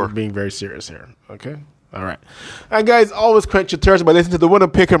 yeah, for sure. We're being very serious here. Okay. All right. And guys, always quench your thirst by listening to the Winner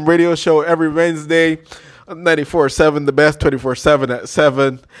Pick'em radio show every Wednesday on 94.7, the best 24/7 at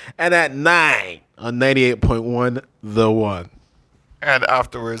 7 and at 9 on 98.1, the one. And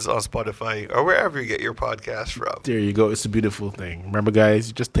afterwards on Spotify or wherever you get your podcast from. There you go. It's a beautiful thing. Remember, guys,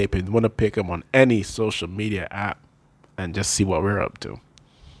 you just type in Winner Pick'em on any social media app and just see what we're up to.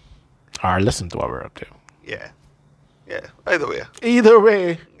 Or listen to what we're up to. Yeah. Yeah. Either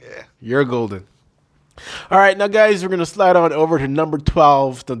way. Yeah. You're golden. All right, now, guys, we're going to slide on over to number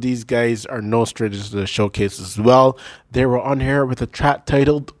 12. Now, these guys are no strangers to the showcase as well. They were on here with a track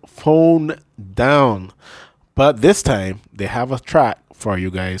titled Phone Down. But this time, they have a track for you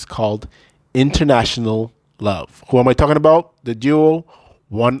guys called International Love. Who am I talking about? The duo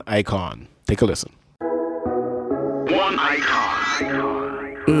One Icon. Take a listen. One Icon.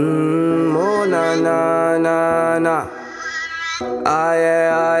 Oh, na, na, na, na. Ah,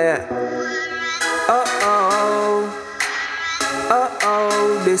 yeah, ah, yeah.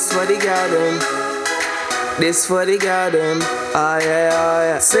 This for the garden. This for the garden. Ah, yeah, ah,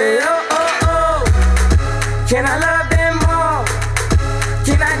 yeah. Say, can I love them all?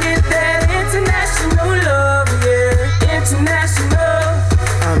 Can I get that international love? Yeah, international.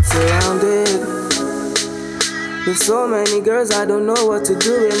 I'm surrounded with so many girls, I don't know what to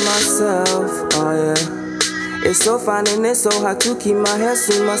do with myself. Oh, yeah. It's so fine and it's so hard to keep my hands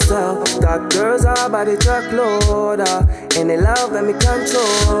to myself. Got girls all by the truckload, and they love let me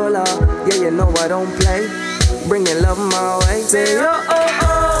control. Yeah, you know I don't play. Bringing love my way. Say,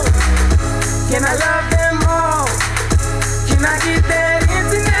 can I love them all? Can I get that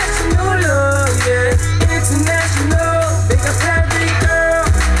international love? Yeah, international. Pick up every girl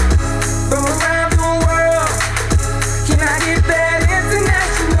from around the world. Can I get that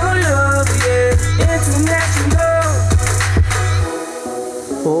international love? Yeah, international.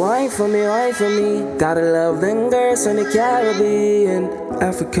 Wine for me. Gotta love them girls from the Caribbean,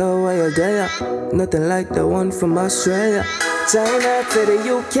 Africa, where you're there. Nothing like the one from Australia. China to the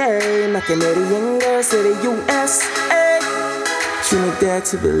UK, my Canadian girls to the USA. Trinidad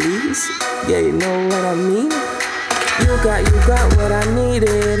to Belize, yeah, you know what I mean. You got what I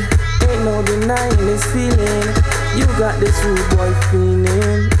needed. Ain't no denying this feeling. You got this rude boy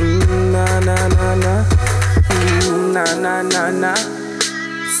feeling. Nah, nah, nah, nah. Nah, nah, nah, nah.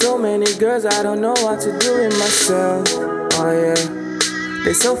 So many girls, I don't know what to do with myself. Oh yeah,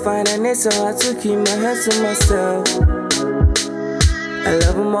 they so fine and it's so hard to keep my hands to myself. I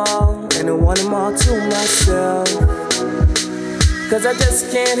love them all and I want them all to myself. Cause I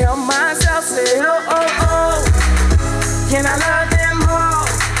just can't help myself. Say can I love them all?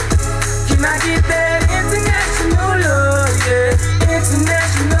 Can I get that international love? Yeah,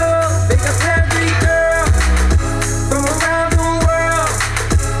 international. Pick up every girl from around the world.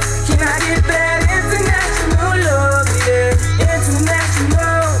 Can I get that international love? Yeah,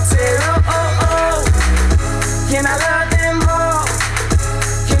 international. Say can I love them all?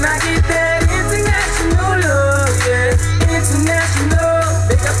 Can I get that international love? Yeah, international.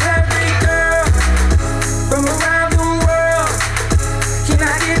 Pick up every girl from around the world. Can I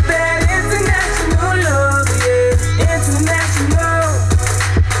get that international love? Yeah, international.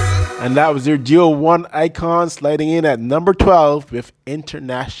 And that was your duo One Icon sliding in at number 12 with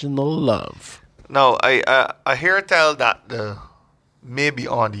International Love. Now, I hear tell that the maybe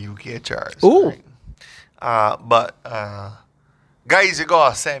on the UK charts. Ooh. Right? But guys, you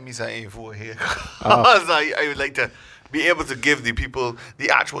gotta send me some info here. I would like to be able to give the people the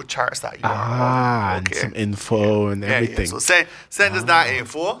actual charts that you are on. And some info and everything. Yeah. So send us that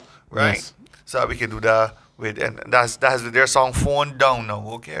info, right? Yes. So that we can do that with, and that's with their song Phone Down now,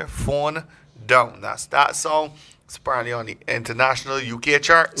 okay? Phone Down. That's that song. It's apparently on the international UK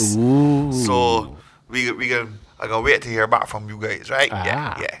charts. Ooh. So I'm gonna wait to hear back from you guys, right?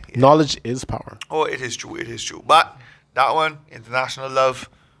 Yeah. Knowledge is power. Oh, it is true. But that one, International Love,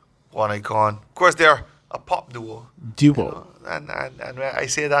 One Icon. Of course, they're a pop duo. Duo. And I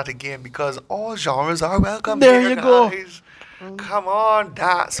say that again because all genres are welcome. There here, you go. guys. Come on,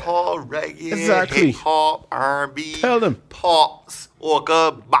 dancehall, reggae, Exactly. hip hop, R&B, Tell them. pop,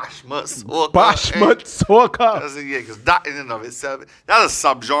 soca, bashment, soca. Bashment, soca. Yeah, because that in and of itself, that's a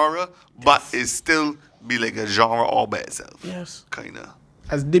subgenre, but it still be like a genre all by itself. Yes. Kind of.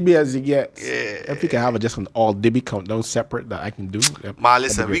 As dibby as it gets. Yeah. If we can have just an all dibby countdown separate that I can do. Yep. Man,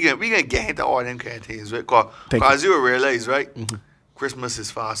 listen, That'd be we can get into all them kind of things, right? Because Thank as you realize, right, Christmas is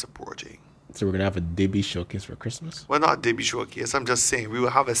fast approaching. So we're going to have a dibby showcase for Christmas? Well, not Dibby showcase. I'm just saying we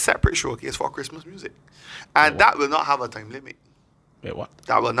will have a separate showcase for Christmas music. And that will not have a time limit. Wait, what?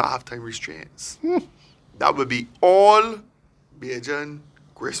 That will not have time restraints. That will be all Bajan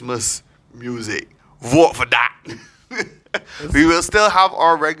Christmas music. Vote for that. We will still have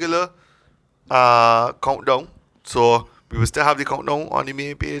our regular countdown. So we will still have the countdown on the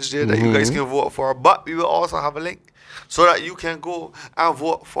main page there that you guys can vote for. But we will also have a link so that you can go and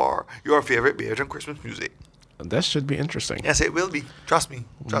vote for your favorite Bajan Christmas music. That should be interesting. Yes, it will be. Trust me.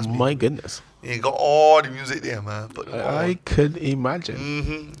 Trust me. My goodness. You got all the music there, man. Put I could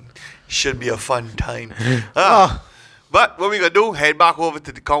imagine. Should be a fun time. But what we going to do, head back over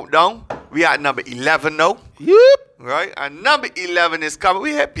to the countdown. We at number 11 now. Yep. Right? And number 11 is coming.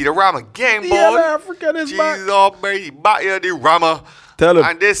 We had Peter Rama again, boy. Yeah, African is back. Jesus almighty. Back here, the Rama. Tell him.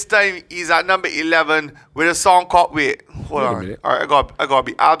 And this time, he's at number 11 with a song called, wait, hold on. minute. All right, I got to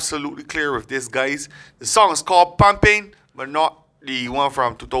be absolutely clear with this, guys. The song is called Pumping, but not the one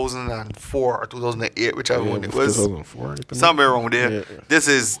from 2004 or 2008, whichever one it was. 2004. Somewhere around there. Yeah. This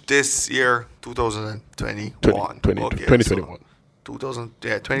is this year, 2021. 2021.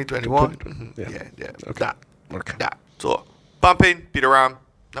 2021. Yeah. Yeah. Okay. That. Okay. That. So, Pumping, Peter Ram,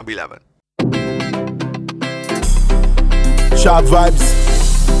 number 11. Sharp vibes.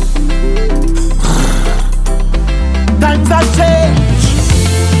 Times have changed.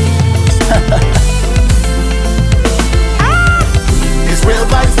 It's real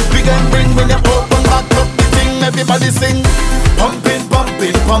vibes. We can bring when you open back up the thing. Everybody sing. Pumping,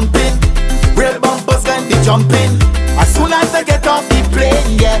 pumping, pumping. Real bumpers can be jumping. As soon as I get off the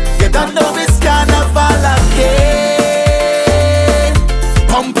plane, yeah, you don't know this carnival again.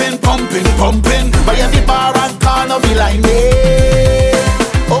 Pumping, pumping, pumping. By every bar and corner we line it.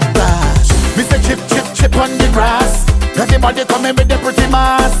 Oh gosh, Mr. Chip, chip, chip on the grass. Everybody coming with the pretty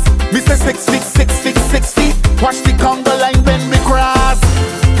mass. Mr. 6 feet, 6 feet, 6 feet. Watch the Congo line when we cross.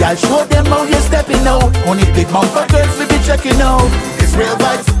 Y'all show them how you're stepping out. Only big bumper girls we be checking out. It's real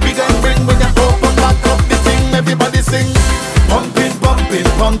vibes, we gon' bring when you open back up the thing. Everybody sing. Pumping, pumping,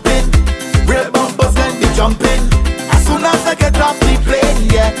 pumping. Real bumpers when they jumping. As soon as I get off the plane,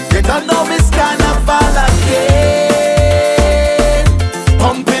 yeah, you don't know this carnival again.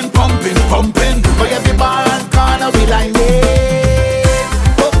 Pumping, pumping, pumping. For every bar and corner we line it.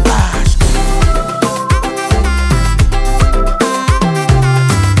 Oh gosh.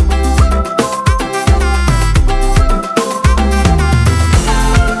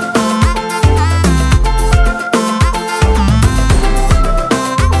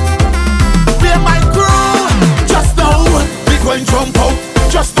 We're my crew. Just now, we going jump out.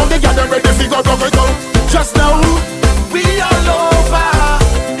 Just now they gather ready to go. Just now, we all over.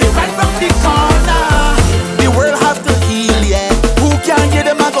 Right from the corner, the world have to heal, yeah. Who can get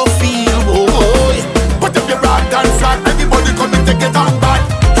them and go feel, boy? Put up your rock and flat, everybody come and take it on back.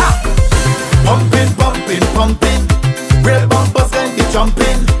 Ha! Pumping, pumping, pumping. Real bumpers then be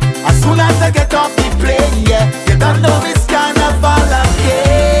jumping. As soon as I get off the plane, yeah, you don't know this carnival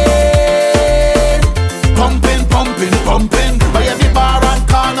again. Pumping, pumping, pumping. By every bar and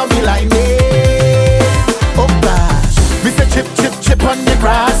corner we line it. Oh gosh, Mr. Chip, chip, chip on the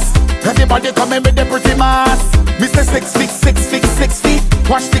grass. Everybody coming with the pretty mass. Mr. 6 feet, 6 feet, 6 feet.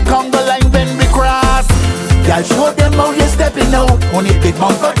 Watch the Congo line when we cross. Y'all show them how you're stepping out. Only big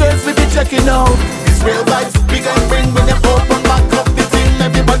bumper girls we be checking out. It's real vibes, we can bring when you open back up the thing.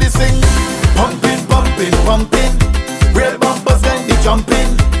 Everybody sing. Pumping, pumping, pumping. Real bumpers when they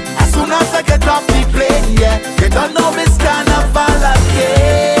jumping. As soon as I get off the plane, yeah, you don't know this carnival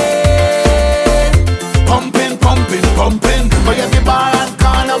again. Pumping, pumping, pumping. For every bar and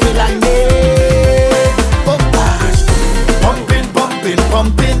corner we line it. Oh gosh. Pumping, pumping,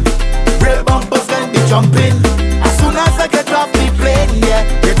 pumping. Real bumpers when they jumping. As soon as I get off the plane, yeah,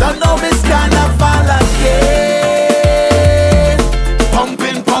 you don't know this carnival again.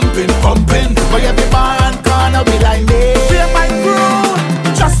 Pumping, pumping, pumping. For every bar and corner we line it. We're my crew.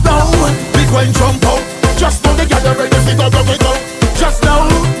 Just now, we going jump out. Just now they gather ready to go. Just now,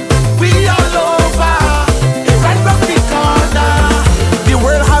 we all over. Right from the corner, the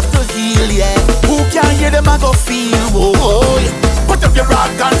world have to heal, yeah. Who can hear them and go feel, oh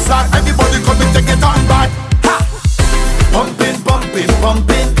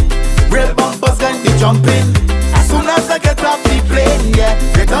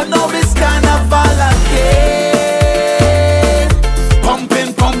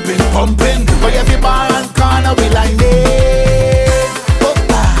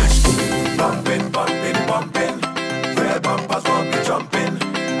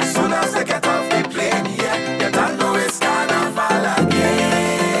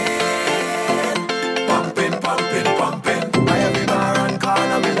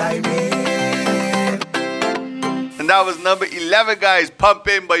that was number 11, guys.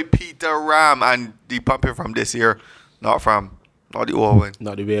 Pumping by Peter Ram. And the pumping from this year, not the old one.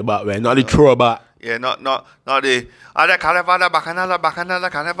 Not the way back, man. Not the throwback. Yeah, not the other carnival, bacchanal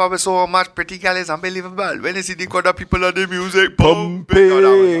carnival with so much pretty girl is unbelievable. When you see the crowd of people on the music pumping.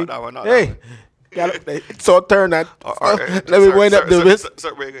 No, that one, hey, so turn that. Let me wind up the bit.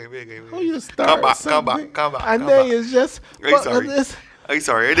 Oh, you start. Come back. And then it's just. I'm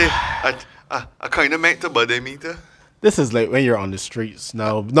sorry. I kind of meant to bother me too. This is like when you're on the streets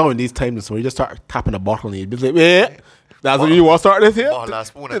now. In these times, when you just start tapping a bottle and you be like, yeah. That's when you want to start this here? Bottle and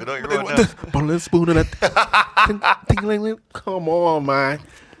spoon, I don't run Bottle and spoon and that. Come on, man.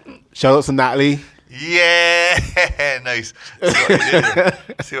 Shout out to Natalie. Yeah, nice.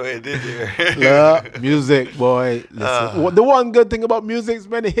 See what you did there. Love music, boy. Listen, the one good thing about music is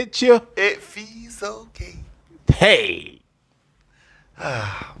when it hits you, it feels okay. Hey.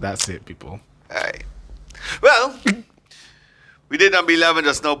 That's it, people. All right. Well, we did number 11,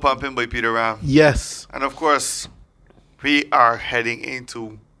 Just No Pumping by Peter Ram. Yes. And of course, we are heading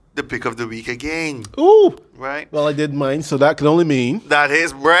into the pick of the week again. Ooh. Right? Well, I did mine, so that can only mean that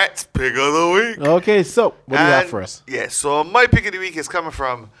is Brett's pick of the week. Okay, so what do you have for us? Yeah, so my pick of the week is coming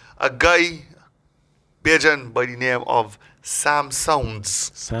from a guy, Bajan, by the name of Sam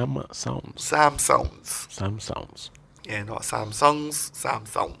Sounds. Sam Sounds. Yeah, not Samsungs, Sam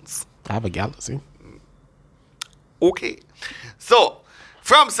Sounds. I have a Galaxy. Okay. So,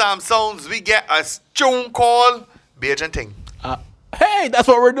 from Sam Sounds, we get a tune called Bajan Ting. Hey, that's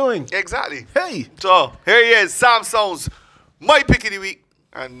what we're doing. Exactly. Hey. So, here he is, Sam Sounds, my pick of the week,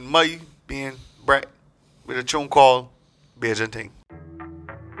 and my being Brett, with a tune called Bajan Ting.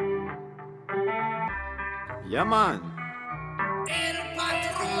 Yeah, man.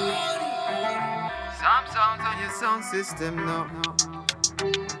 Some sounds on your sound system now.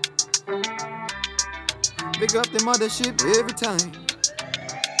 Big up the mothership every time.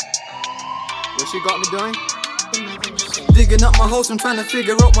 What she got me doing? Digging up my house, I'm trying to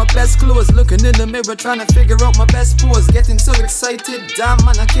figure out my best clothes. Looking in the mirror, trying to figure out my best pose. Getting so excited, damn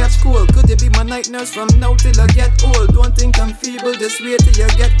man, I catch cold. Could it be my night nurse from now till I get old? Don't think I'm feeble, just wait till you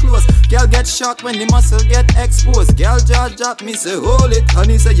get close. Girl get shocked when the muscle get exposed. Girl jaw drop me, say hold it,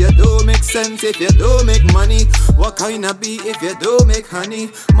 honey. Say you don't make sense if you don't make money. What kind of be if you don't make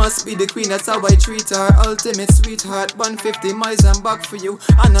honey? Must be the queen, that's how I treat her. Ultimate sweetheart, 150 miles I'm back for you.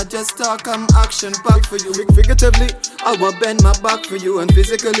 And I just talk, I'm action back for you. Figuratively, I want bend my back for you, and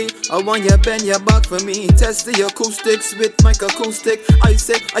physically I want you bend your back for me. Test the acoustics with my acoustic. I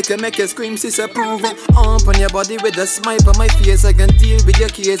say I can make you scream, sis, approve it. Ump on your body with a smile on my face. I can deal with your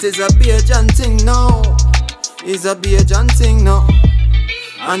case. It's a Bajan thing now. It's a Bajan thing now.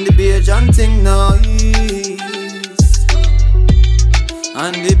 And the Bajan thing nice.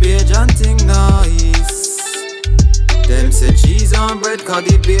 And the Bajan thing nice. Them say cheese on bread, cause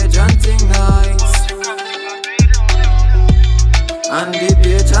the Bajan thing nice. And the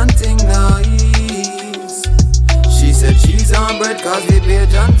Bajan thing nice. She said cheese on bread cause the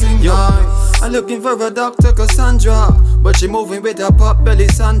Bajan thing nice. I'm looking for a Dr. Cassandra, but she moving with a pop belly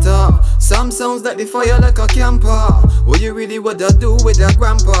Santa. Some sounds like the fire like a camper. What you really would do with a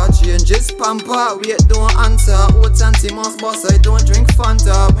grandpa? Changes pamper, wait don't answer. Oats anti-moss boss, I don't drink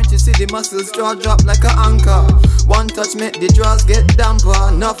Fanta. When you see the muscles jaw drop like a anchor. One touch make the draws get damper.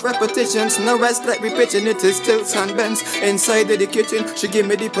 Enough repetitions, no rest like we pitching. It is tilts and bends inside of the kitchen. She give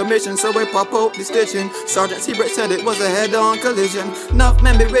me the permission, so I pop out the stitching. Sergeant Seabreak said it was a head-on collision. Enough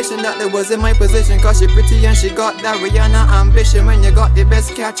memoration that there was in my position. Cause she pretty and she got that Rihanna ambition. When you got the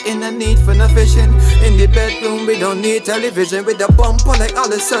best catch in the need for no fishing. In the bedroom we don't need television. With a bumper like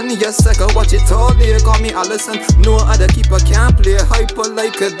Allison. Yes, I can watch it all day. Call me Allison. No other keeper can't play. Hyper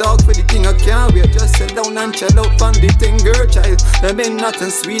like a dog for the thing I can't wait. Just sit down and chill out on the thing, girl, child. There ain't nothing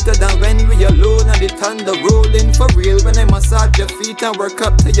sweeter than when we alone and the thunder rolling for real. When I massage your feet and work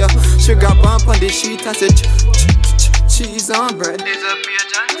up to your sugar bump on the sheet. I say cheese on bread. There's a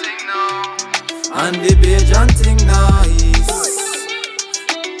Bajan thing now. And the Bajan thing nice.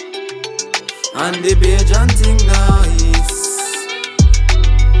 And the Bajan thing nice.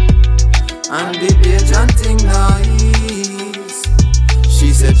 And the Bajan thing nice.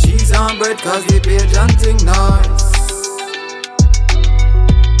 She said cheese on bread cause the Bajan thing nice.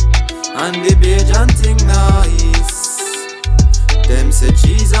 And the Bajan thing nice. Them say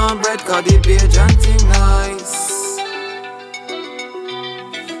cheese on bread cause the Bajan thing nice.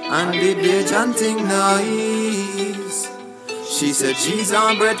 And the Bajan thing nice. She said cheese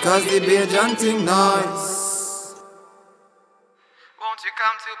on bread cause the Bajan thing nice. Won't you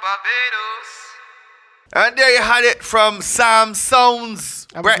come to Barbados? And there you had it from Sam Sounds.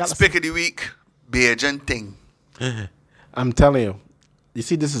 Brett's pick of the week, Bajan Ting. I'm telling you. You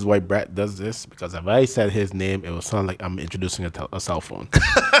see, this is why Brett does this, because if I said his name, it would sound like I'm introducing a cell phone. So,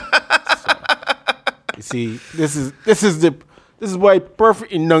 you see, this is why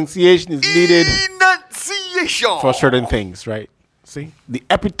perfect enunciation is needed. Enunciation for certain things, right? See, the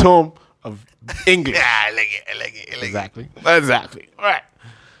epitome of English. Yeah, I like it. Exactly. All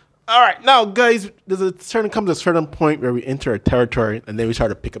right. Now, guys, comes a certain point where we enter a territory and then we start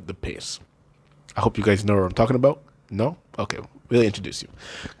to pick up the pace. I hope you guys know what I'm talking about. No? Okay. We'll introduce you.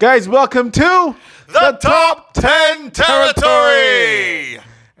 Guys, welcome to the Top 10 Territory.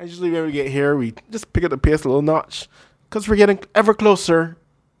 And usually when we get here, we just pick up the pace a little notch because we're getting ever closer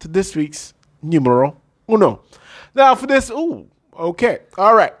to this week's numero uno. Now for this, okay.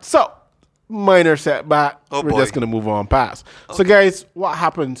 All right. So, minor setback. We're just going to move on past. Okay. So, guys, what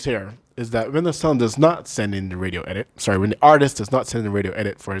happens here is that when the song does not send in the radio edit, when the artist does not send in the radio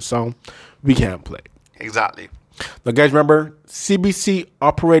edit for a song, we can't play. Exactly. Now, guys, remember,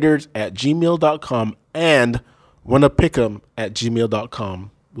 cbcoperators@gmail.com and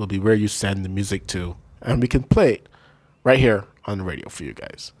wannapickem@gmail.com will be where you send the music to, and we can play it right here on the radio for you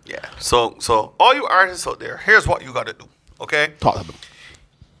guys. Yeah. So all you artists out there, here's what you got to do, okay? Talk to them.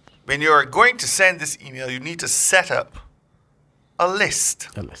 When you're going to send this email, you need to set up a list.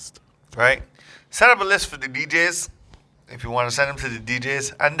 Right? Set up a list for the DJs, if you want to send them to the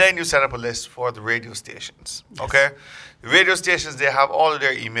DJs, and then you set up a list for the radio stations, okay? The radio stations, they have all of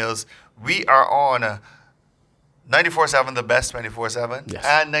their emails. We are on 94.7 The Best 24/7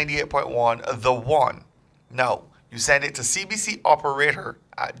 and 98.1 The One. Now, you send it to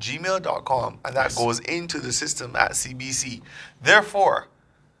cbcoperator@gmail.com, and that goes into the system at CBC. Therefore,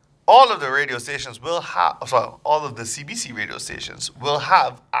 all of the radio stations will have, all of the CBC radio stations will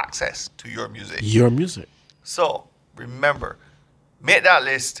have access to your music. So, remember, make that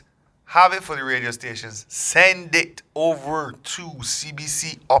list, have it for the radio stations, send it over to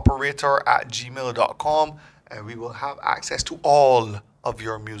cbcoperator@gmail.com, and we will have access to all of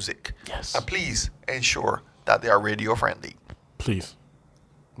your music. Yes. And please ensure that they are radio friendly. Please.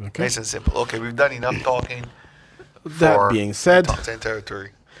 Okay. Nice and simple. Okay, we've done enough talking. That being said, Top 10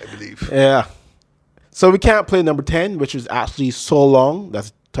 territory, I believe. Yeah. So we can't play number 10, which is actually So Long. That's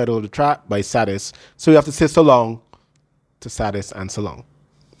the title of the track by Sadis. So we have to say so long to Sadis and so long.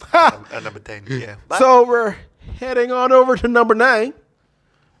 And number 10, yeah. So we're heading on over to number 9,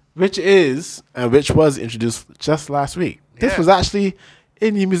 which was introduced just last week. This was actually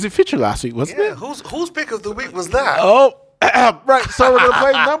in the music feature last week, wasn't it? Whose pick of the week was that? Oh, right. So we're going to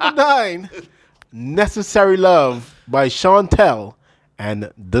play number 9, Necessary Love by Chantel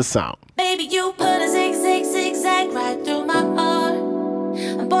and The Sound. Baby, you put a zigzag right through my heart.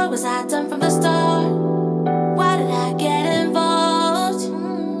 And boy, was I done from the start. Why did I get involved?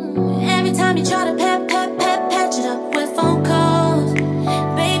 Every time you try to patch it up with phone calls.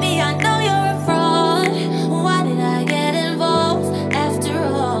 Baby, I know you're a fraud. Why did I get involved after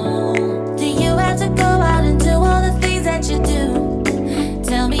all? Do you have to go out and do all the things that you do?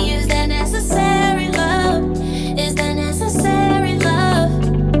 Tell me, is that necessary love? Is that necessary love?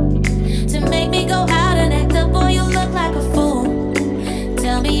 To make me go out and act up, boy, you look like a fool.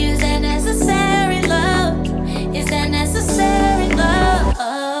 Tell me, is that necessary?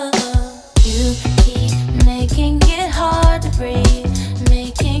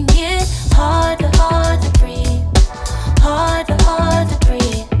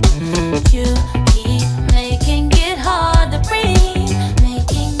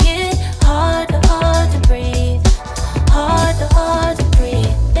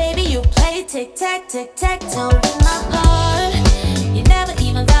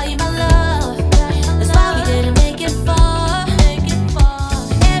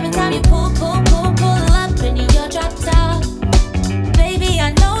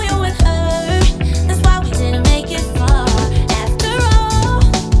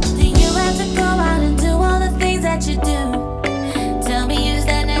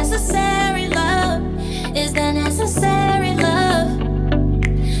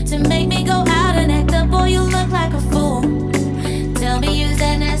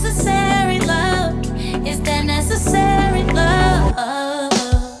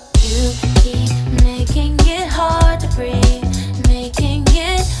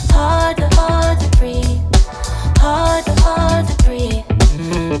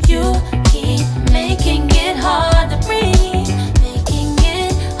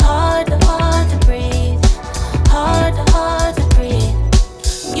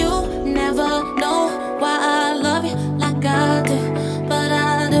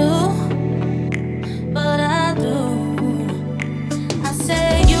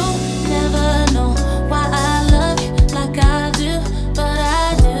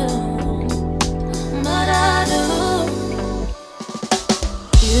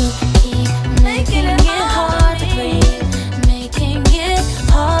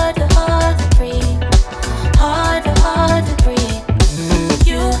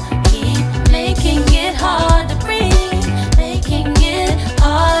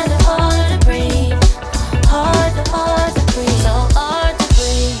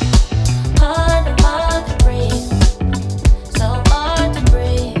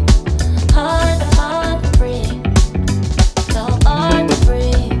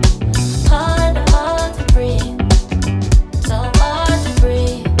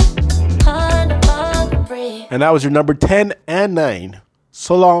 And that was your number 10 and 9.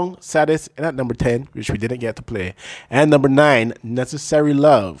 So Long, Saddest, and at number 10, which we didn't get to play. And number 9, Necessary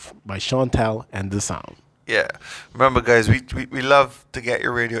Love by Chantel and The Sound. Yeah. Remember, guys, we love to get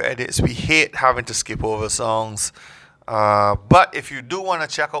your radio edits. We hate having to skip over songs. But if you do want to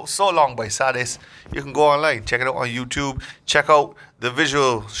check out So Long by Saddest, you can go online. Check it out on YouTube. Check out the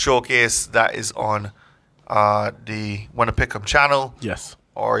visual showcase that is on the Wanna Pick'em channel. Yes.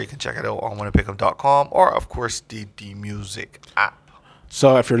 Or you can check it out on wannapickem.com or, of course, the D-Music app.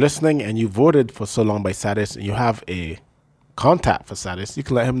 So if you're listening and you voted for So Long by Saddest and you have a contact for Saddest, you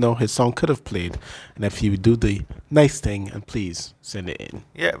can let him know his song could have played. And if he would do the nice thing, and please send it in.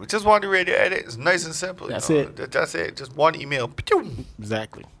 Yeah, we just want the radio edit. It's nice and simple. That's it. That's it. Just one email.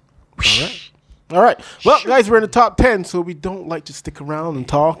 Exactly. All right. Well, guys, we're in the top 10, so we don't like to stick around and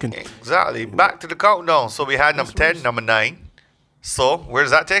talk. And Exactly. Back to the countdown. So we had number 10, number 9. So where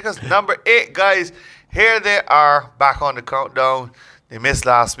does that take us? Number 8, guys. Here they are back on the countdown. They missed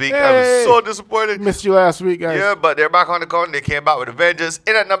last week. I was so disappointed. Missed you last week, guys. Yeah, but they're back on the countdown. They came back with a vengeance.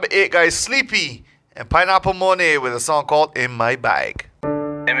 In at number 8, guys, Sleepy and Pineapple Monet with a song called In My Bag.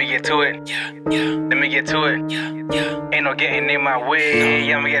 Let me get to it. Yeah. Let me get to it. Yeah. Ain't no getting in my way.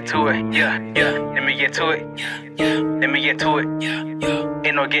 Yeah, let me get to it. Yeah. Let me get to it. Yeah. Let me get to it. Yeah.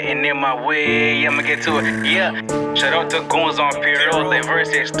 Ain't no getting in my way. Yeah, I'ma get to it. Yeah. Shout out to Goons on Payroll,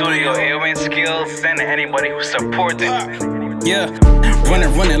 Versus Studio, Airwin Skills, and anybody who supported. Yeah,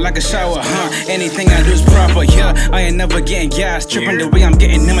 running like a shower, anything I do is proper, yeah. I ain't never getting gas, tripping the way I'm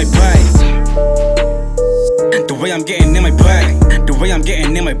getting in my bag. The way I'm getting in my bag, the way I'm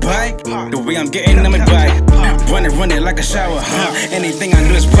getting in my bag, the way I'm getting in my bag. Running like a shower, anything I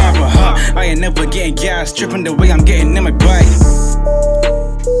do is proper, I ain't never getting gas, tripping the way I'm getting in my bag.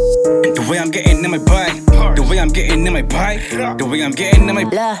 The way I'm getting in my bag, the way I'm getting in my bag, the way I'm getting in my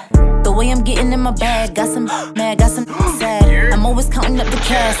bag. The way I'm getting in my bag, got some mad, got some sad. I'm always counting up the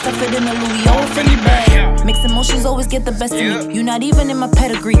cash, stuff it in a Louis old Fendi bag. Mixed emotions always get the best of me. You not even in my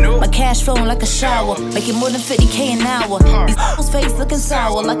pedigree. My cash flowing like a shower, making more than 50K an hour. These people's face looking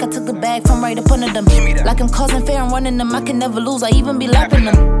sour, like I took the bag from right up under them. Like I'm causing fair and running them. I can never lose, I even be lapping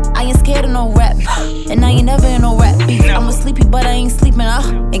them. I ain't scared of no rap, and I ain't never in no rap beef. I'm a sleepy, but I ain't sleeping.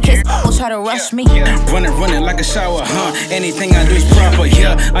 In case people try to rush me. Running like a shower, anything I do is proper,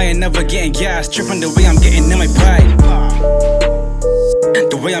 yeah. I ain't never getting gas, tripping the way I'm getting in my bag.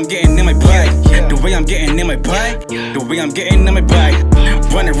 The way I'm getting in my bag, the way I'm getting in my bag, the way I'm getting in my bag.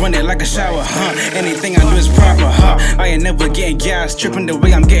 Running like a shower, anything I do is proper, I ain't never getting gas, tripping the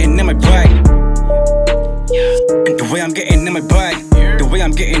way I'm getting in my bag. The way I'm getting in my bag, the way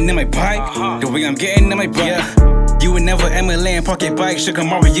I'm getting in my bag, the way I'm getting in my bag. You would never MLA and pocket bike, sugar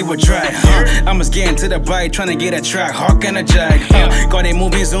Mario, you would try, I'm just getting to the bike, trying to get a track, hawk and a jag, got a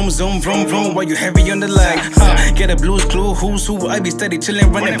movie, zoom, vroom, vroom, while you heavy on the lag, get a blues clue, who's who, I be steady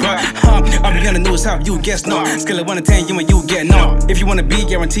chillin', running back, I'll be on the news, how you guess no, scale of 1 to 10, you and you get no, if you wanna be,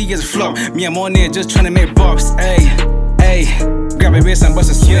 guarantee is a flop, me I'm on there just trying to make bucks, ayy. Grab a wrist and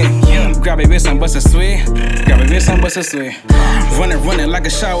bust a swing. Grab a wrist and bust a swing. Grab a wrist and bust a swing. Running like a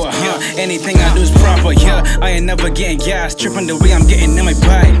shower, anything I do is proper, yeah. I ain't never getting gas, tripping the way I'm getting in my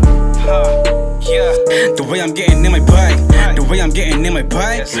bag. The way I'm getting in my bag, the way I'm getting in my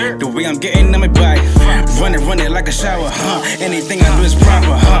bag, the way I'm getting in my bag. Running like a shower, anything I do is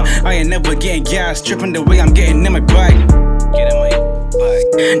proper, I ain't never getting gas, tripping the way I'm getting in my bag.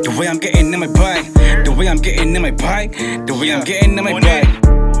 The way I'm getting in my bag, the way I'm getting in my bag, the way I'm getting in my bag.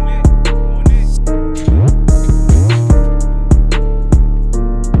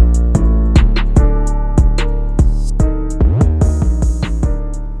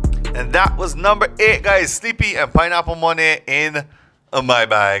 And that was number 8, guys. Sleepy and Pineapple Money in my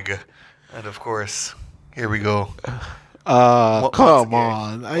bag. And of course, here we go. Come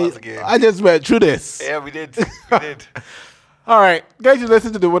on. I just went through this. Yeah, we did. We did. All right, guys, you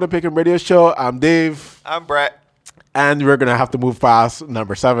listen to the Wanna Pick'em Radio Show. I'm Dave. I'm Brett. And we're going to have to move past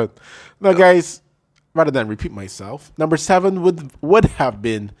number 7. Now, guys, rather than repeat myself, number 7 would have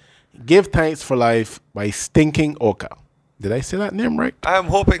been Give Thanks for Life by Stinking Oka. Did I say that name right? I'm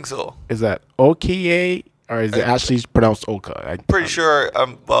hoping so. Is that O-K-A or is it actually pronounced Oka? I'm pretty sure,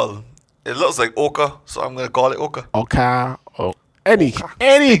 well, it looks like Oka, so I'm going to call it Oka. Oka.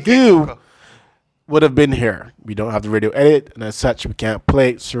 Anywho. Would have been here. We don't have the radio edit, and as such, we can't play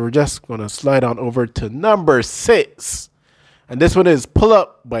it. So we're just going to slide on over to number 6. And this one is Pull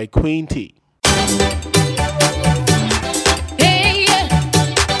Up by Queen T.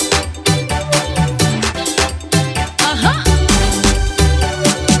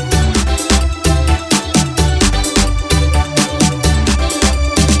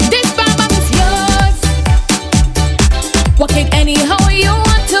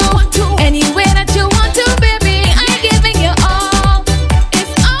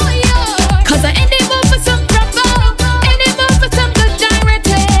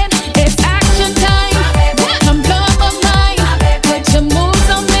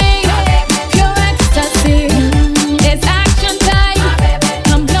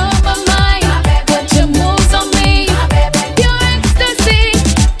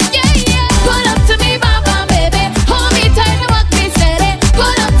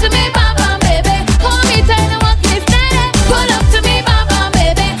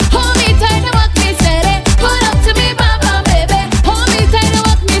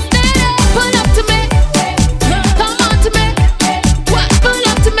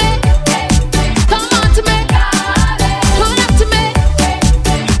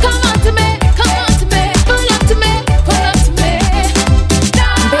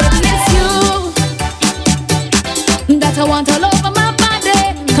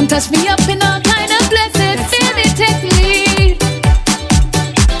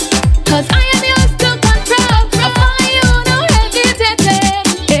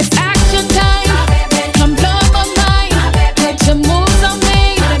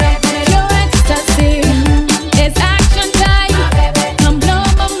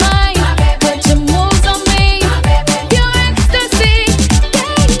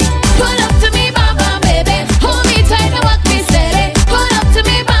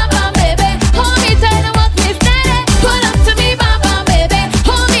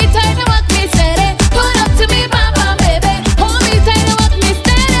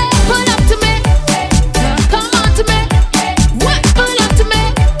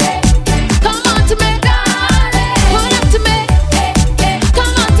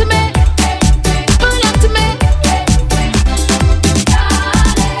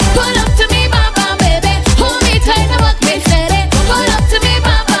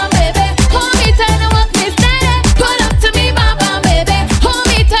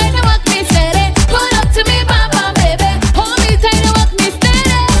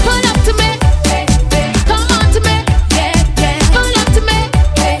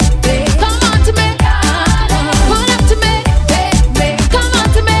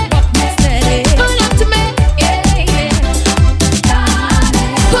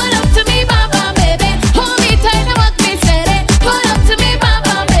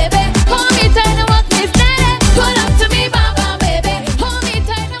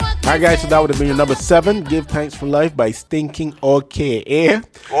 Alright, guys, so that would have been your number 7, Give Thanks for Life by Stinking OK.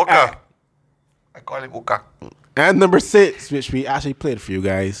 Oka. I call him Oka. And number 6, which we actually played for you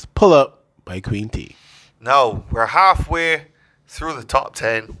guys, Pull Up by Queen T. Now, we're halfway through the top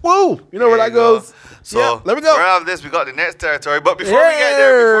 10. Woo! You know where that goes. So, yeah, let me go. Right after this, we got the next territory. But before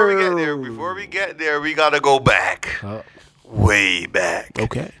we get there, we got to go back. Way back.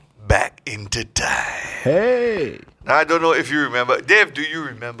 Okay. Back into time. Hey. Now, I don't know if you remember. Dave, do you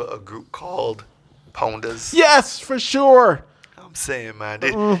remember a group called Pounders? Yes, for sure. I'm saying,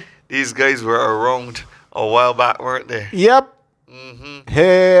 man. These guys were around a while back, weren't they? Yep.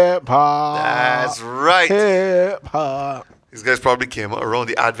 Hip hop. That's right. Hip hop. These guys probably came around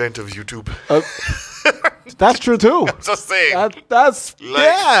the advent of YouTube. That's true too. I'm just saying. That's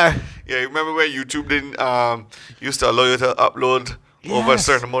yeah. Yeah, remember when YouTube didn't used to allow you to upload over a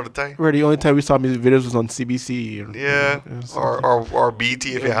certain amount of time? Where the only time we saw music videos was on CBC. Or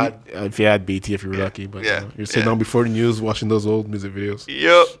BT if you had. If you had BT, if you were lucky. But you're sitting down before the news watching those old music videos.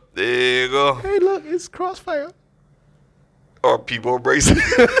 Yep, there you go. Hey, look, it's Crossfire. Or people bracing.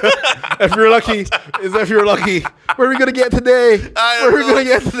 If you're lucky, where are we gonna get today?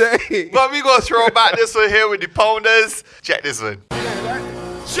 But we gonna throw back this one here with the Pounders. Check this one.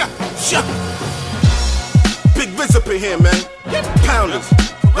 Shut. Big Riz up in here, man. Pounders.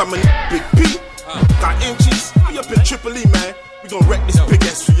 Got my Big P. Got inches. We up in Tripoli, man. We gon' wreck this big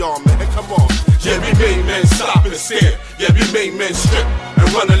ass for y'all, man. Come on. Yeah, we made men stop and stare. Yeah, we made men strip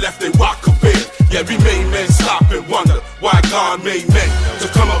and run the left and walk a bear. Yeah, we made men stop and wonder why God made men to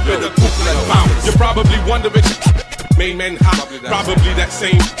come up in a group like Pounders. You're probably wondering, made men hop. Probably that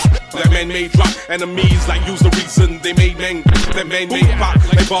same that men made drop. Enemies like use the reason they made men. That men made pop.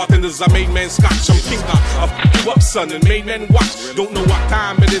 Like bartenders, I made men scotch. I'm king I'll f you up, son, and made men watch. Don't know what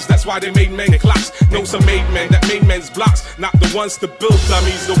time it is, that's why they made men clocks. Know some made men that made men's blocks. Not the ones to build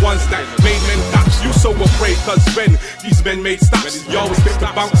dummies, the ones that made men dots. You so afraid, cause when these men made stops, you always pick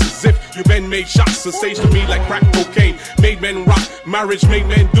the bounce as if you men made shots. Sensation to me like crack cocaine. Made men rock, marriage made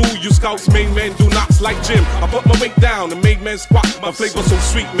men do. You scouts made men do knots like Jim. I put my weight down and made men squat. My flavor so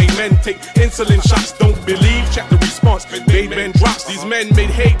sweet, made men take insulin shots. Don't believe, check the response. Made men drops, these men made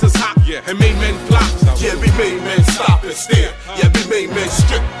haters hot, and made men flop. Yeah, we made men stop and stare. Yeah, we made men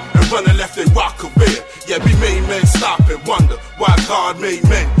strip and run the left and walk a bear. Yeah, we made men stop and wonder why God made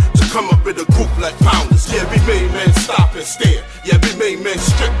men to come up with a group like Pounders. Yeah, we made men stop and stare. Yeah, we made men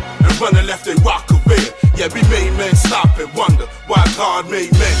strip and run the left and walk a bear. Yeah, we made men stop and wonder why God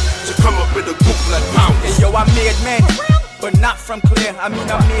made men to come up with a group like Pounders. Hey, yo, I made men, but not from clear. I mean,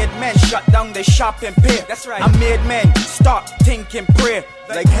 I made men shut down their shop and pay. That's right. I made men stop, think, and pray.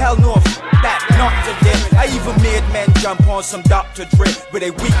 Like hell no, that not today. I even made men jump on some Dr. Dre with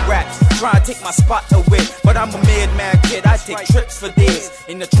a weak raps, try to take my spot away. But I'm a made man kid, I take trips for days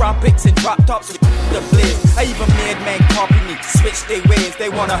in the tropics and drop tops with the blaze. I even made men copy me, switch their ways. They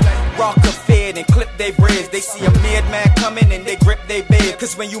wanna rock a fade and clip their braids. They see a made man coming and they grip their babe.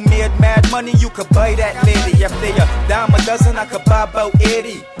 Cause when you made mad money, you could buy that lady. If they a dime a dozen, I could buy about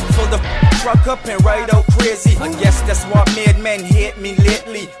 80. Fill the truck up and ride out crazy. I guess that's what made men hate me lately.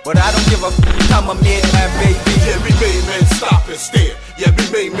 But I don't give a I'm a made man, baby. Yeah, we made men stop and stare. Yeah,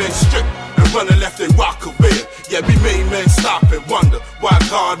 we made men strip and run the left and walk a bear. Yeah, we made men stop and wonder why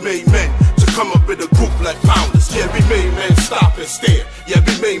God made men to come up with a group like Pounders. Yeah, we made men stop and stare. Yeah,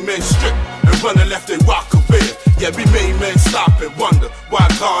 we made men strip and run the left and walk a bear. Yeah, we made men stop and wonder why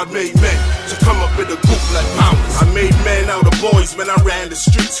God made men to come up with a group like Pounders. I made men out of boys when I ran the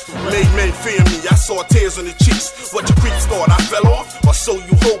streets. Made men fear me, I saw tears on the cheeks. What your creeps thought I fell off? Or so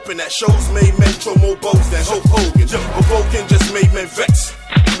you hoping that shows made men throw more bows than Hulk Hogan. Provoking just made men vex.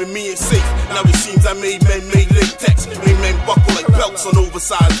 With me ain't safe, now it seems I made men make latex. Made men buckle like belts on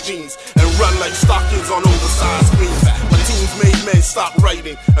oversized jeans and run like stockings on oversized greens. My teams made men stop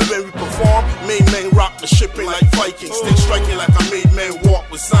writing, and when we perform, made men rock the shipping like Vikings. Stick striking like I made men walk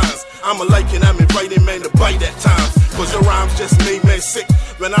with signs. I'm a liking, I'm inviting men to bite at times. Cause your rhymes just made men sick.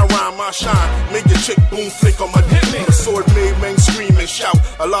 When I rhyme, I shine. Make the chick boom flick on my dick. The sword made men scream and shout.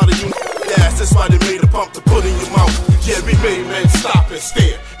 A lot of you ass, that's why they made a pump to put in your mouth. Yeah, we made men stop and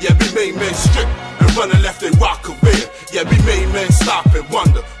stare. Yeah, we made men strip and run the left and walk a bear. Yeah, we made men stop and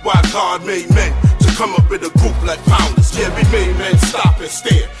wonder why God made men to come up with a group like Pounders. Yeah, we made men stop and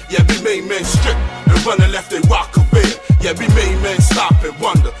stare. Yeah, we made men strip and run the left and walk a bear. Yeah, we made men stop and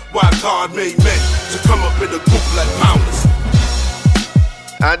wonder why God made men to come up with a group like Pounders.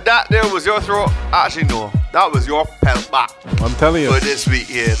 And that there was your throw. Actually, no, that was your pelt back. I'm telling you. For this week,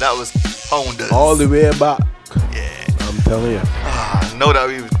 yeah, that was Pounders. All the way back. Yeah. I'm telling you. Know that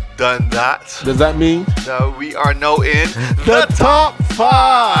we've done that. Does that mean that we are now in the top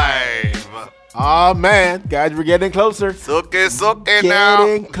 5? Oh man, guys, we're getting closer. Okay now.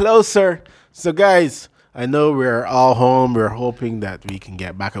 Getting closer. So guys, I know we're all home. We're hoping that we can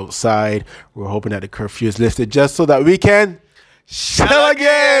get back outside. We're hoping that the curfew is lifted just so that we can shell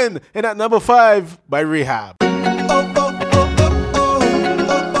again. And at number 5 by Rehab.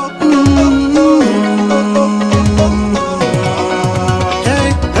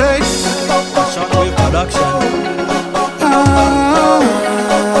 Shockwave production.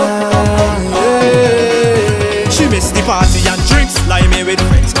 She missed the party and drinks, limey with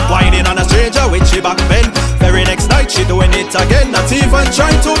friends, whining on a stranger with she back bend. Very next night she doing it again, not even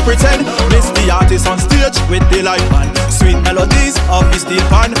trying to pretend. Miss the artist on stage with the live band, sweet melodies of his steel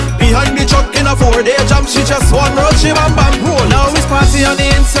pan. Behind the truck in a 4-day jump, she just one road, she bam bam roll. Now it's party on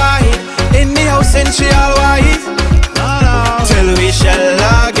the inside, in the house and she all white. Till we shall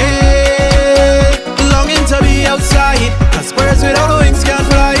again, longing to be outside, cause birds without wings can't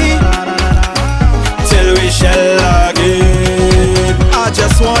fly. Till we shall again, I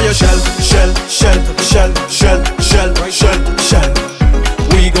just want your shell, shell, shell, shell, shell, shell, shell, shell.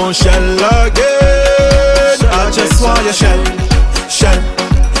 We gon' shell again, I just want your shell, shell,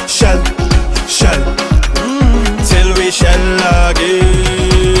 shell, shell, till we shell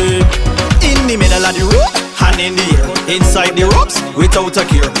again. In the middle of the road, hand in the air, inside the ropes, without a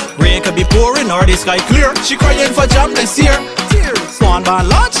care. Rain could be pouring or the sky clear. She crying for jam this year. Swan band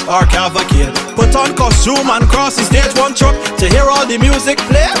launch or cavalcade, put on costume and cross the stage one truck to hear all the music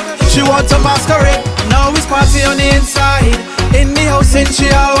play. She want to masquerade. Now it's party on the inside, in the house and she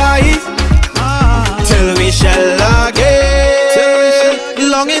all white. Till we shall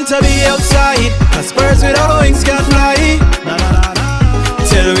again, longing to be outside, cause birds without wings can't fly.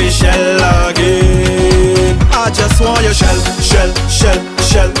 Till we shall again, I just want your shell, shell, shell,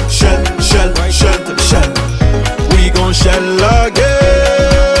 shell, shell, shell, shell, shell. We gon' shell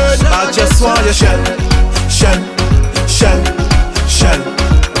again, I just want your shell, shell, shell, shell,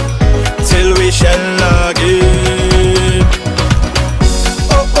 till we shell again.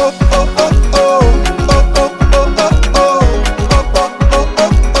 Oh, oh, oh, oh, oh, oh, oh, oh, oh, oh, oh,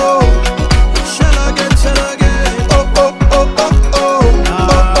 oh, oh. Shell again, shell again. Oh, oh, oh, oh, oh,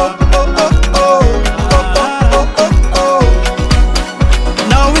 oh, oh, oh, oh, oh.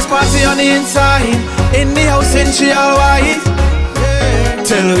 Now it's party on the inside, in the house and she all white.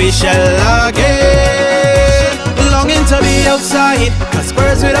 Till we shall again, longing to be outside, cause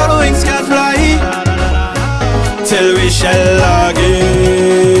birds without wings can't fly. Till we shall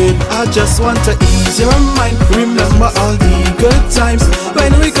again, I just want to ease your mind. Remember all the good times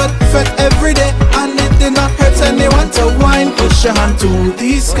when we got fed every day and it did not hurt anyone to whine. Push your hand to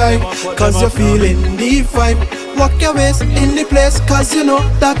the sky, cause you're feeling the vibe. Walk your waist in the place, cause you know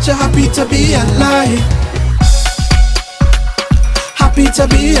that you're happy to be alive. Happy to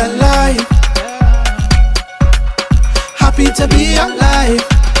be alive. Happy to be alive.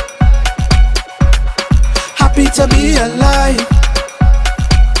 Happy to be alive.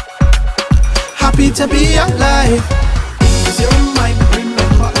 Happy to be alive. Ease your mind,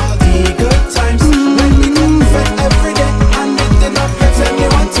 remember all the good times when we got fed every day and it did not hurt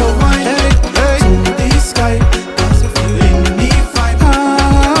anyone to whine. To the sky, cause you're feeling the vibe.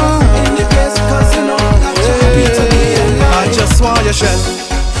 In the place, cause you know that you're happy to be alive. I just want your shell,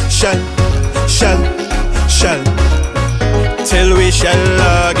 shell, shell, shell, till we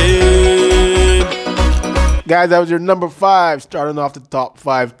shell again. Guys, that was your number 5, starting off the top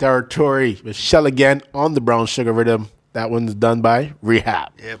 5 territory with Shell Again on the Brown Sugar Rhythm. That one's done by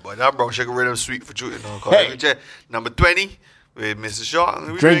Rehab. Yeah, but that Brown Sugar Rhythm sweet for shooting. Hey. Number 20 with Mr. Shaw.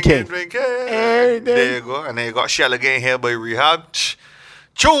 Drinking. There you go. And then you got Shell Again here by Rehab.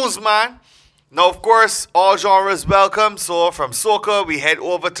 Tunes, man. Now, of course, all genres welcome. So from soca, we head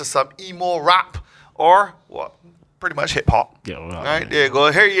over to some emo rap or what? Pretty much hip hop. Yeah, well, all right, there you go.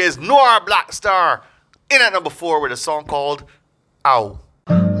 Here he is, Noir Blackstar, in at number 4 with a song called Ow.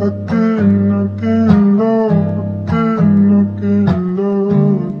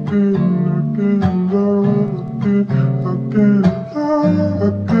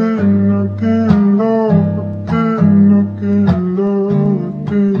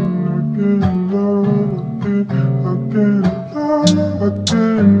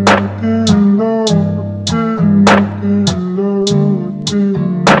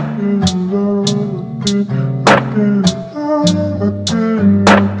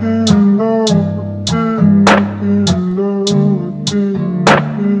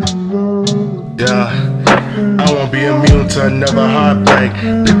 I won't be immune to another heartbreak.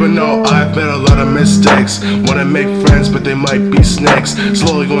 People know I've made a lot of mistakes. Wanna make friends, but they might be snakes.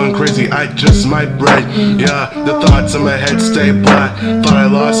 Slowly going crazy, I just might break. Yeah, the thoughts in my head stay black. Thought I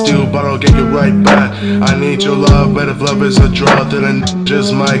lost you, but I'll get you right back. I need your love, but if love is a draw, then I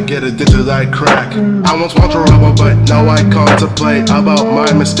just might get addicted to that crack. I once walked a rebel, but now I contemplate about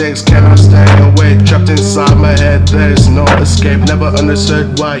my mistakes. Cannot stay away, trapped inside my head, there's no escape. Never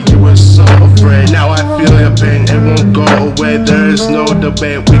understood why you were so afraid. Now I feel your pain, it won't go away. There is no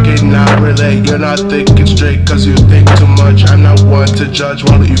debate, we cannot relate. You're not thinking straight, cause you think too much. I'm not one to judge,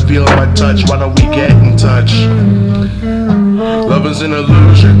 why don't you feel my touch? Why don't we get in touch? Love is an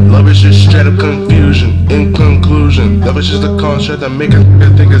illusion, love is just straight up confusion. In conclusion, love is just a construct that make a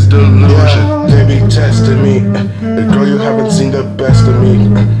think it's delusion. Yeah, they be testing me, the girl you haven't seen the best of me.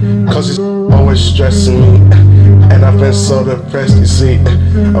 Cause it's always stressing me, and I've been so depressed, you see.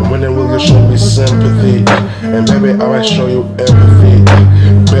 I'm wondering, will you show me sympathy? And baby, I might show you empathy.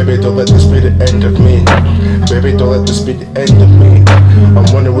 Baby, don't let this be the end of me. Baby, don't let this be the end of me. I'm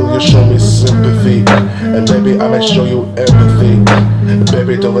wondering, will you show me sympathy? And baby, I might show you empathy.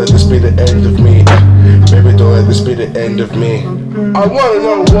 Baby, don't let this be the end of me. Baby, don't let this be the end of me. I wanna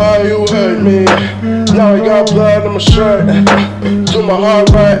know why you hurt me. Now I got blood on my shirt. Do my heart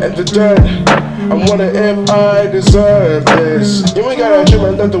right at the dirt. I wonder if I deserve this. You ain't gotta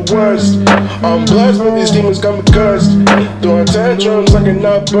treatment not the worst. I'm blessed, but these demons got me cursed. Throwing tantrums like a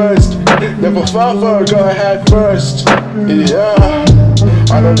nut burst. Never fall for a girl I had first. Yeah,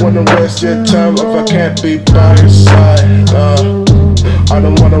 I don't wanna waste your time if I can't be by your side. I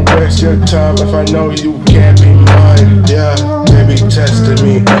don't wanna waste your time if I know you can't be mine. Yeah, they be testing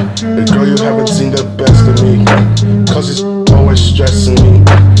me. The girl you haven't seen the best of me. Cause it's always stressing me,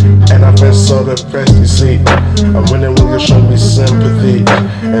 and I've been so depressed, you see. I'm wondering, will you show me sympathy?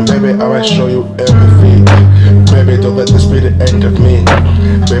 And baby, I might show you empathy. Baby, don't let this be the end of me.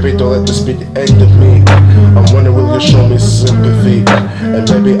 Baby, don't let this be the end of me. I'm wondering, will you show me sympathy? And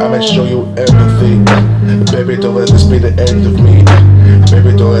baby, I might show you empathy. Baby, don't let this be the end of me.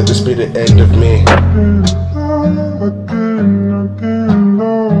 Baby, don't let this be the end of me.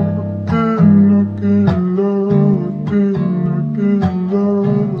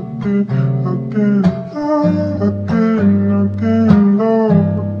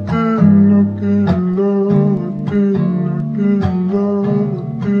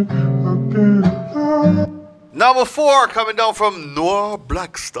 Number 4 coming down from Noah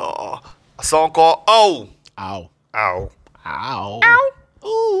Blackstar. A song called Ow. Ow. Ow. Ow. Ow.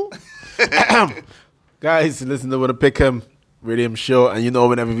 Ooh. Guys, listen to what I pick him. Rhythm show, and you know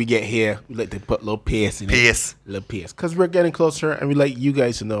whenever we get here, we like to put a little pace in it. Pace. Little pace. Because we're getting closer, and we like you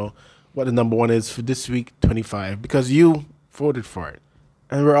guys to know what the number 1 is for this week, 25, because you voted for it.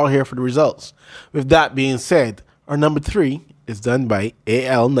 And we're all here for the results. With that being said, our number 3 is done by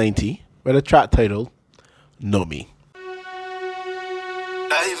AL90 with a track titled Know Me.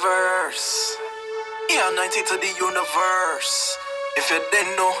 Diverse. AL90 to the universe. If you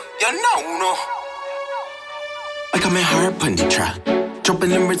didn't know, you know. I got my heart on the track, dropping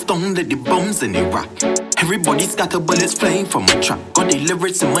lyrics down to the bombs in the rock. Everybody scatter bullets flying from my track. Got the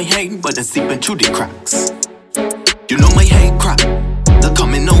lyrics in my head, but I'm seeping through the cracks. You know my head crack, the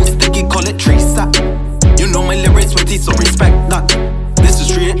coming out sticky, call it tree sap. You know my lyrics witty, so respect that. This is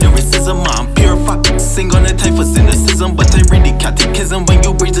straight lyricism, I'm pure fact. Sing on the time for cynicism, but I read the catechism. When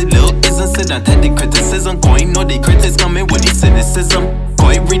you breathe a little isn't said that the criticism. Coin know the critics coming with the cynicism.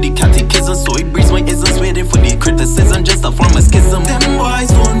 I read the catechism, so it breathes my isms, waiting for the criticism, just a form of schism. Them boys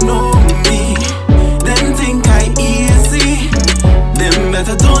don't know me, them think I easy. Them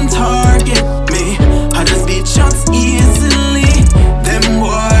better don't target me, I just beat shots easily. Them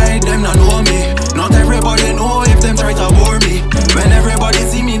boy, them not know me. Not everybody know if them try to bore me. When everybody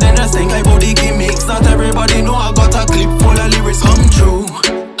see me, then just think I body gimmicks. Not everybody know I got a clip full of lyrics come true.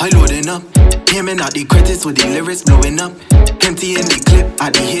 I loading up, aiming at the critics with the lyrics blowing up. Empty in the clip,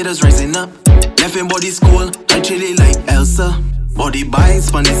 at the haters rising up. Left in body school, I chilly like Elsa. Body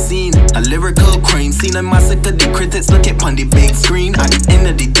bites on the scene, a lyrical crime scene. I massacre the critics, look it on the big screen. At the end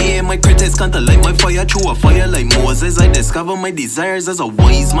of the day, my critics can't light my fire. Through a fire like Moses, I discover my desires as a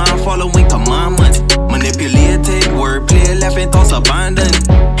wise man, following commandments. Manipulated, wordplay, left in thoughts abandoned.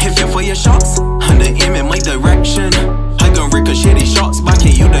 If you fire shots, and the aim in my direction, I gon' ricochet the shots back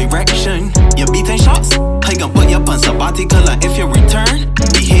in your direction. You beating shots, I gon' put you on sabbatical. And if you return,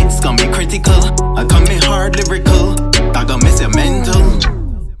 the hits gon' be critical. I come in hard lyrical, I gon' miss your mental.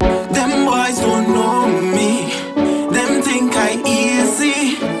 Them boys don't know me, them think I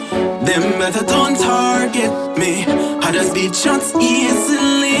easy. Them better don't target me, I just beat shots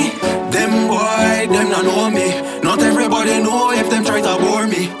easily. Them boy, them not know me. everybody know if them try to bore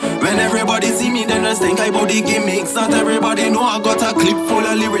me. When everybody see me, then just think I about the gimmicks. Not everybody know I got a clip full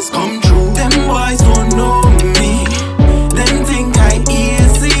of lyrics come true. Them boys don't know me. Them think I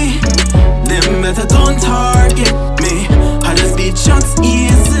easy. Them better don't target me. I just beat shots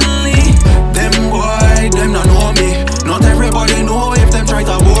easily. Them boy, them not know me. Not everybody know if them try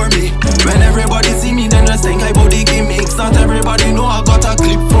to bore me. When everybody see me, then just think I about the gimmicks. Not everybody know I got a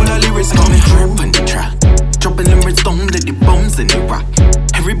clip full of lyrics come true. On the track, dropping lyrics down to the bones in the rock.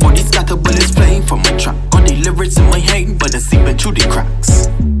 Everybody scatter bullets flying from my trap. Got the lyrics in my head, but they're seeping through the cracks.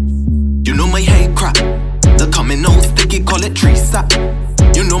 You know my head crack. The coming out sticky, call it tree sap.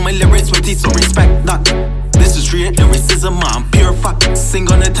 You know my lyrics witty, so respect that. This is straight lyricism, I'm pure fact. Sing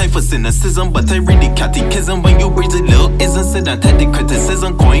on the type for cynicism, but I read the catechism. When you breathe a little isn't said that the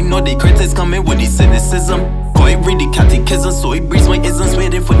criticism. Coin know the critics coming with the cynicism. Coin read the catechism, so he breathes my isms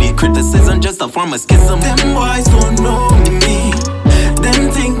waiting for the criticism. Just a form of schism. Them boys don't know me.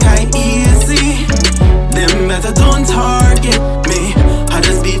 Them think I easy. Them better don't target me. I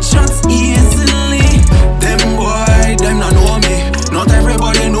just beat shots easily. Them boy, them not know me. Not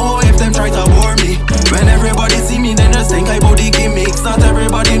everybody know if them try to bore me. When everybody see me, then just think I about the gimmicks. Not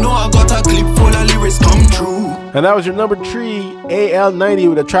everybody know I got a clip full of lyrics come true. And that was your number 3, AL90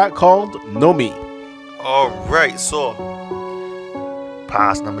 with a track called Know Me. Alright, so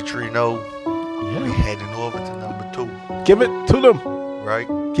past number 3 now. Yeah. We heading over to number 2. Give it to them. Right?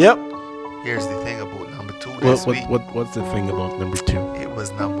 Yep. Here's the thing about number 2 this week. What's the thing about number 2? It was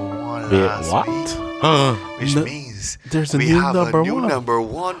number 1 last week. Which means there's a we new have number a new one. number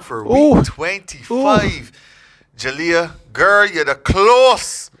 1 for week 25. Jalea, girl, you're the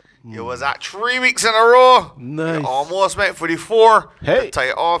close. You was at 3 weeks in a row. Nice. You almost went for the 4. Hey. To tie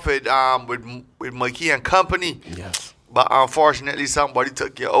it off with Mikey and company. Yes. But unfortunately, somebody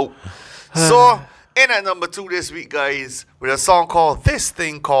took you out. So, in at number 2 this week, guys, with a song called This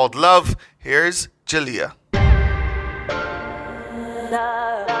Thing Called Love, here's Jalea.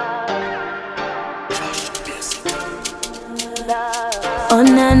 Oh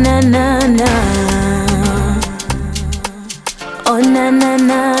na na na na. Oh na na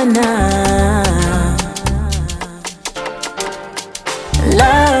na na.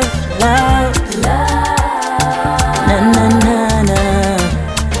 Love, love, love. Na na na na.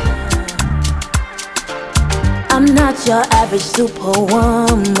 I'm not your average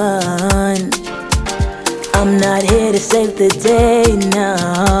superwoman. I'm not here to save the day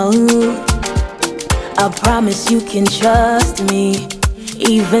now. I promise you can trust me,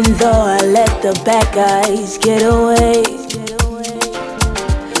 even though I let the bad guys get away.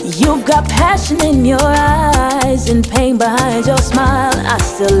 You've got passion in your eyes and pain behind your smile. I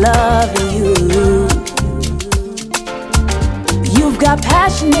still love you. You've got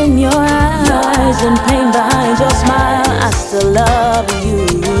passion in your eyes and pain behind your smile. I still love you.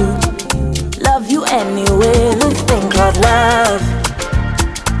 Love you anyway. This thing called love,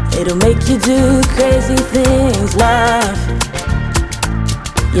 it'll make you do crazy things, love.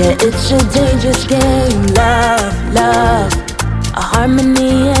 Yeah, it's a dangerous game, love, love. A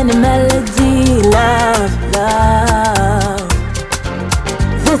harmony and a melody, love, love.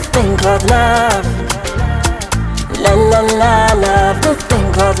 This thing called love, la la la love. This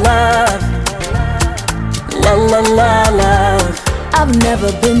thing called love, la la la love. I've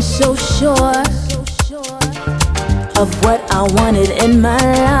never been so sure of what I wanted in my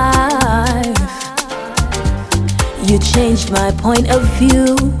life. You changed my point of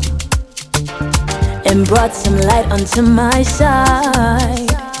view and brought some light onto my side.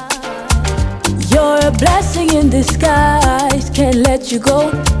 You're a blessing in disguise. Can't let you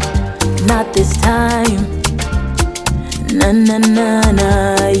go, not this time. Na na na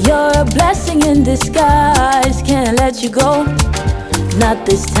na. You're a blessing in disguise. Can't let you go, not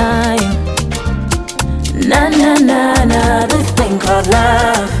this time. Na na na na. This thing called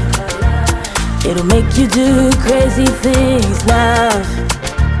love, it'll make you do crazy things, love.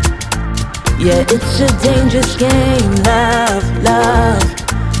 Yeah, it's a dangerous game, love, love.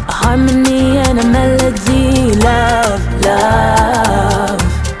 A harmony and a melody, love, love.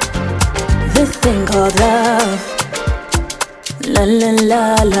 This thing called love, la la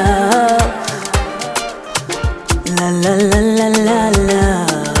la love, la la la la la love.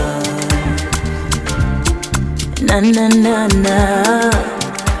 Na na na na.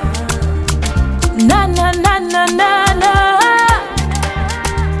 Na na na na na na.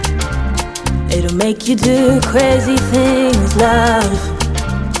 It'll make you do crazy things, love.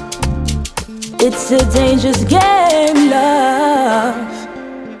 It's a dangerous game, love.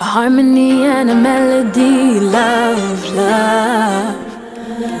 A harmony and a melody, love, love.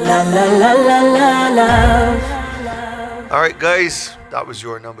 La la la la la love. All right, guys, that was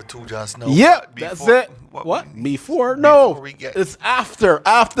your number 2 just now. Yep, that's it. What? Before? No, it's after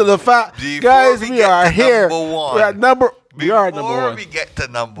the fact. Guys, we are here. We're at number. We are number 1. We get to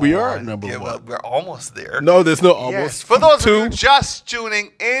number 1. We are number 1. Well, we're almost there. No, there's no almost. Yes. For those of you just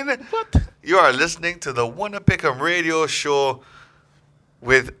tuning in, you are listening to the Wanna Pick'em radio show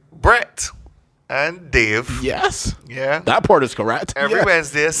with Brett and Dave. Yes. Yeah. That part is correct. Every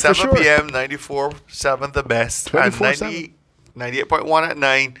Wednesday, 7 p.m., 94.7 the best. 24/7. And 98.1 at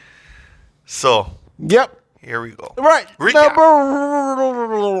 9. So. Yep. Here we go. Right. Recap.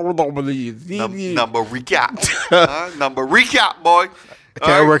 Number recap. Number recap, boy. I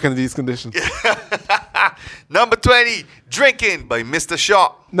can't work in these conditions. Number 20, Drinking by Mr.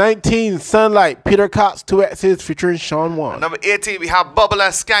 Shaw. 19, Sunlight, Peter Cox, 2X's featuring Sean Wan. Number 18, we have Bubble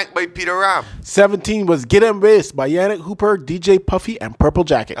and Skank by Peter Ram. 17 was Get 'Em Waste by Yannick Hooper, DJ Puffy, and Purple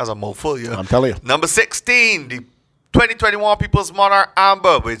Jacket. That's a mouthful, yeah. I'm telling you. Number 16, the 2021 People's Monarch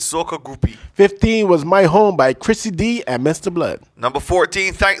Amber with Soca Groupie. 15 was My Home by Chrissy D and Mr. Blood. Number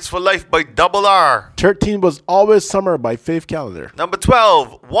 14, Thanks for Life by Double R. 13 was Always Summer by Faith Calendar. Number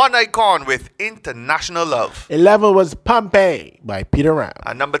 12, One Icon with International Love. 11 was Pompeii by Peter Ram.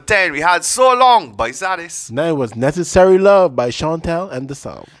 And number 10, we had So Long by Zadis. 9 was Necessary Love by Chantel and The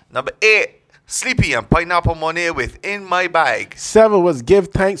Sound. Number 8, Sleepy and Pineapple Monet with In My Bag. 7 was Give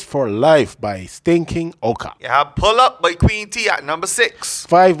Thanks for Life by Stinking Oka. You have Pull Up by Queen T at number 6.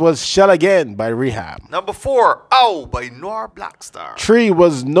 5 was Shell Again by Rehab. Number 4, Ow by Noir Blackstar. 3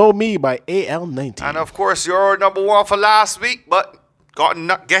 was Know Me by AL19. And of course, your number 1 for last week, but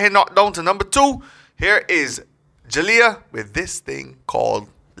getting knocked down to number 2. Here is Jalea with This Thing Called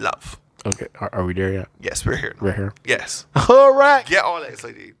Love. Okay, are we there yet? Yes, we're here. We're here. Yes. All right. Get all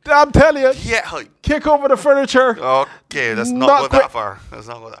excited. I'm telling you. Get hype. Kick over the furniture. Okay, let's not go that far. Let's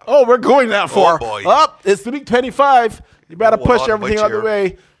not go that far. Oh, we're going that far. Oh, boy. Up. It's the week 25. You better push everything out of the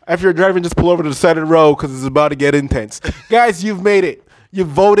way. If you're driving, just pull over to the side of the road because it's about to get intense. Guys, you've made it. You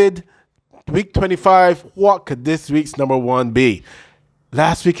voted. Week 25. What could this week's number 1 be?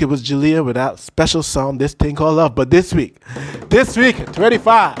 Last week it was Jalea with that special song, This Thing Called Love. But this week,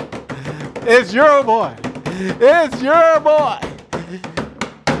 25, it's your boy. It's your boy.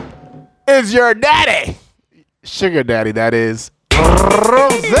 It's your daddy. Sugar daddy, that is.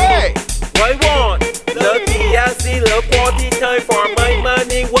 Rose. Why want? Look TLC, look quality time for my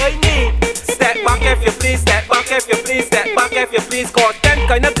money. Why need? Step back if you please, step back if you please, step back if you please. Cause them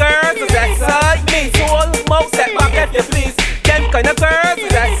kind of girls is excite me. So almost step back if you please. Them kind of girls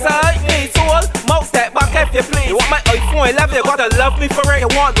is excite me. So almost step back if you please. You want my iPhone 11, you gotta love me for it. You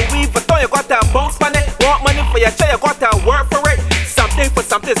want Louis Vuitton, you gotta bounce on it. Want money for your child, you gotta work for it. Something for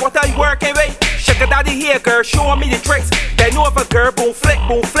something, what are you working with? Sugar daddy here, girl, show me the tricks. Then over girl, boom flick,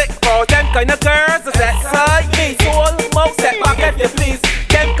 cause them kind of girls is excite me. So almost step back if you please.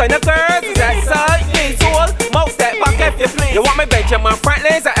 Them kind of girls is excite me. So almost step back if you please. You want my Benjamin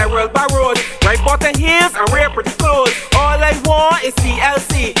Franklin's and Errol Barrows, right button heels and real pretty clothes. All I want is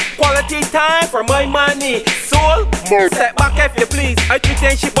TLC, quality time for my money. Soul, step back if you please. I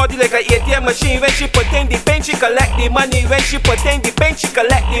pretend she body like an ATM machine. When she put in the paint, she collect the money. When she put in the paint, she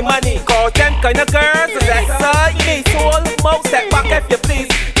collect the money. Cause them kind of girls is excite me. Soul, step back if you please.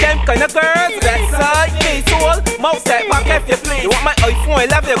 Them kind of girls is excite me. Soul, step back if you please. You want my iPhone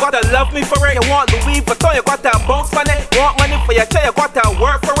 11, you gotta love me for it. You want Louis Vuitton, you gotta bounce on it. Want money for your child, you gotta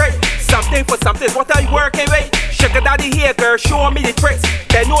work for it. Something for something, what are you working with? Sugar daddy here, girl, show me the tricks.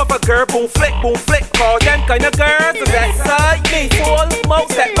 Then over girl, boom flick, cause them kind of girls is excite me. So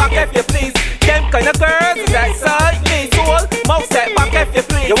almost step back if you please. Them kind of girls is excite me. So almost step back if you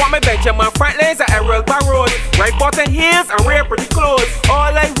please. You want my Benjamin Franklin's and Errol Barrows, right button heels and real pretty clothes.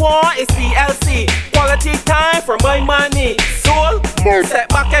 All I want is TLC, quality time for my money. Soul, step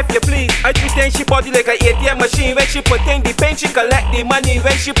back if you please. I pretend she body like an ATM machine. When she put in the paint, she collect the money.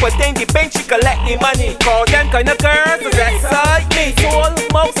 When she put in the paint, she collect the money. Cause them kind of girls is excite me. Soul,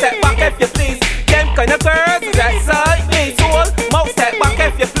 step back if you please. Them kind of girls is excite me. Soul, step back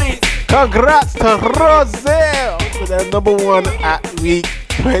if you please. Congrats to Roselle for that number 1 at week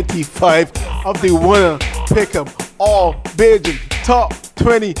 25 of the Wanna Pick'em All Belgian Top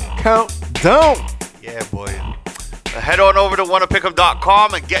 20 Countdown. Yeah, boy. Head on over to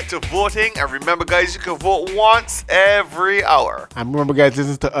wannapickup.com and get to voting. And remember, guys, you can vote once every hour. And remember, guys, this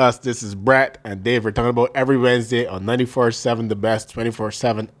is to us. This is Brett and Dave. We're talking about every Wednesday on 94.7 The Best,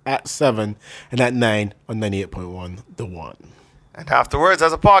 24/7 at 7, and at 9 on 98.1 The One. And afterwards,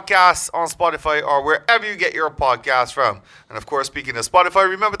 as a podcast on Spotify or wherever you get your podcast from. And of course, speaking of Spotify,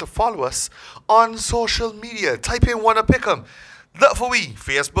 remember to follow us on social media. Type in Wanna Pick'em. Look for we.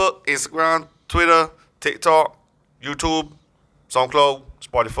 Facebook, Instagram, Twitter, TikTok, YouTube, SoundCloud,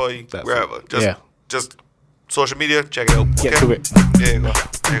 Spotify, wherever. Yeah. Just social media, check it out. Get to it. There you go.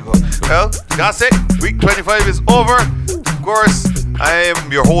 There you go. Well, that's it. Week 25 is over. Of course, I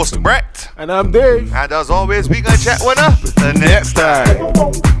am your host, Brett. And I'm Dave. And as always, we gonna chat with her the next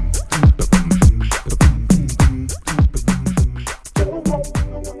time.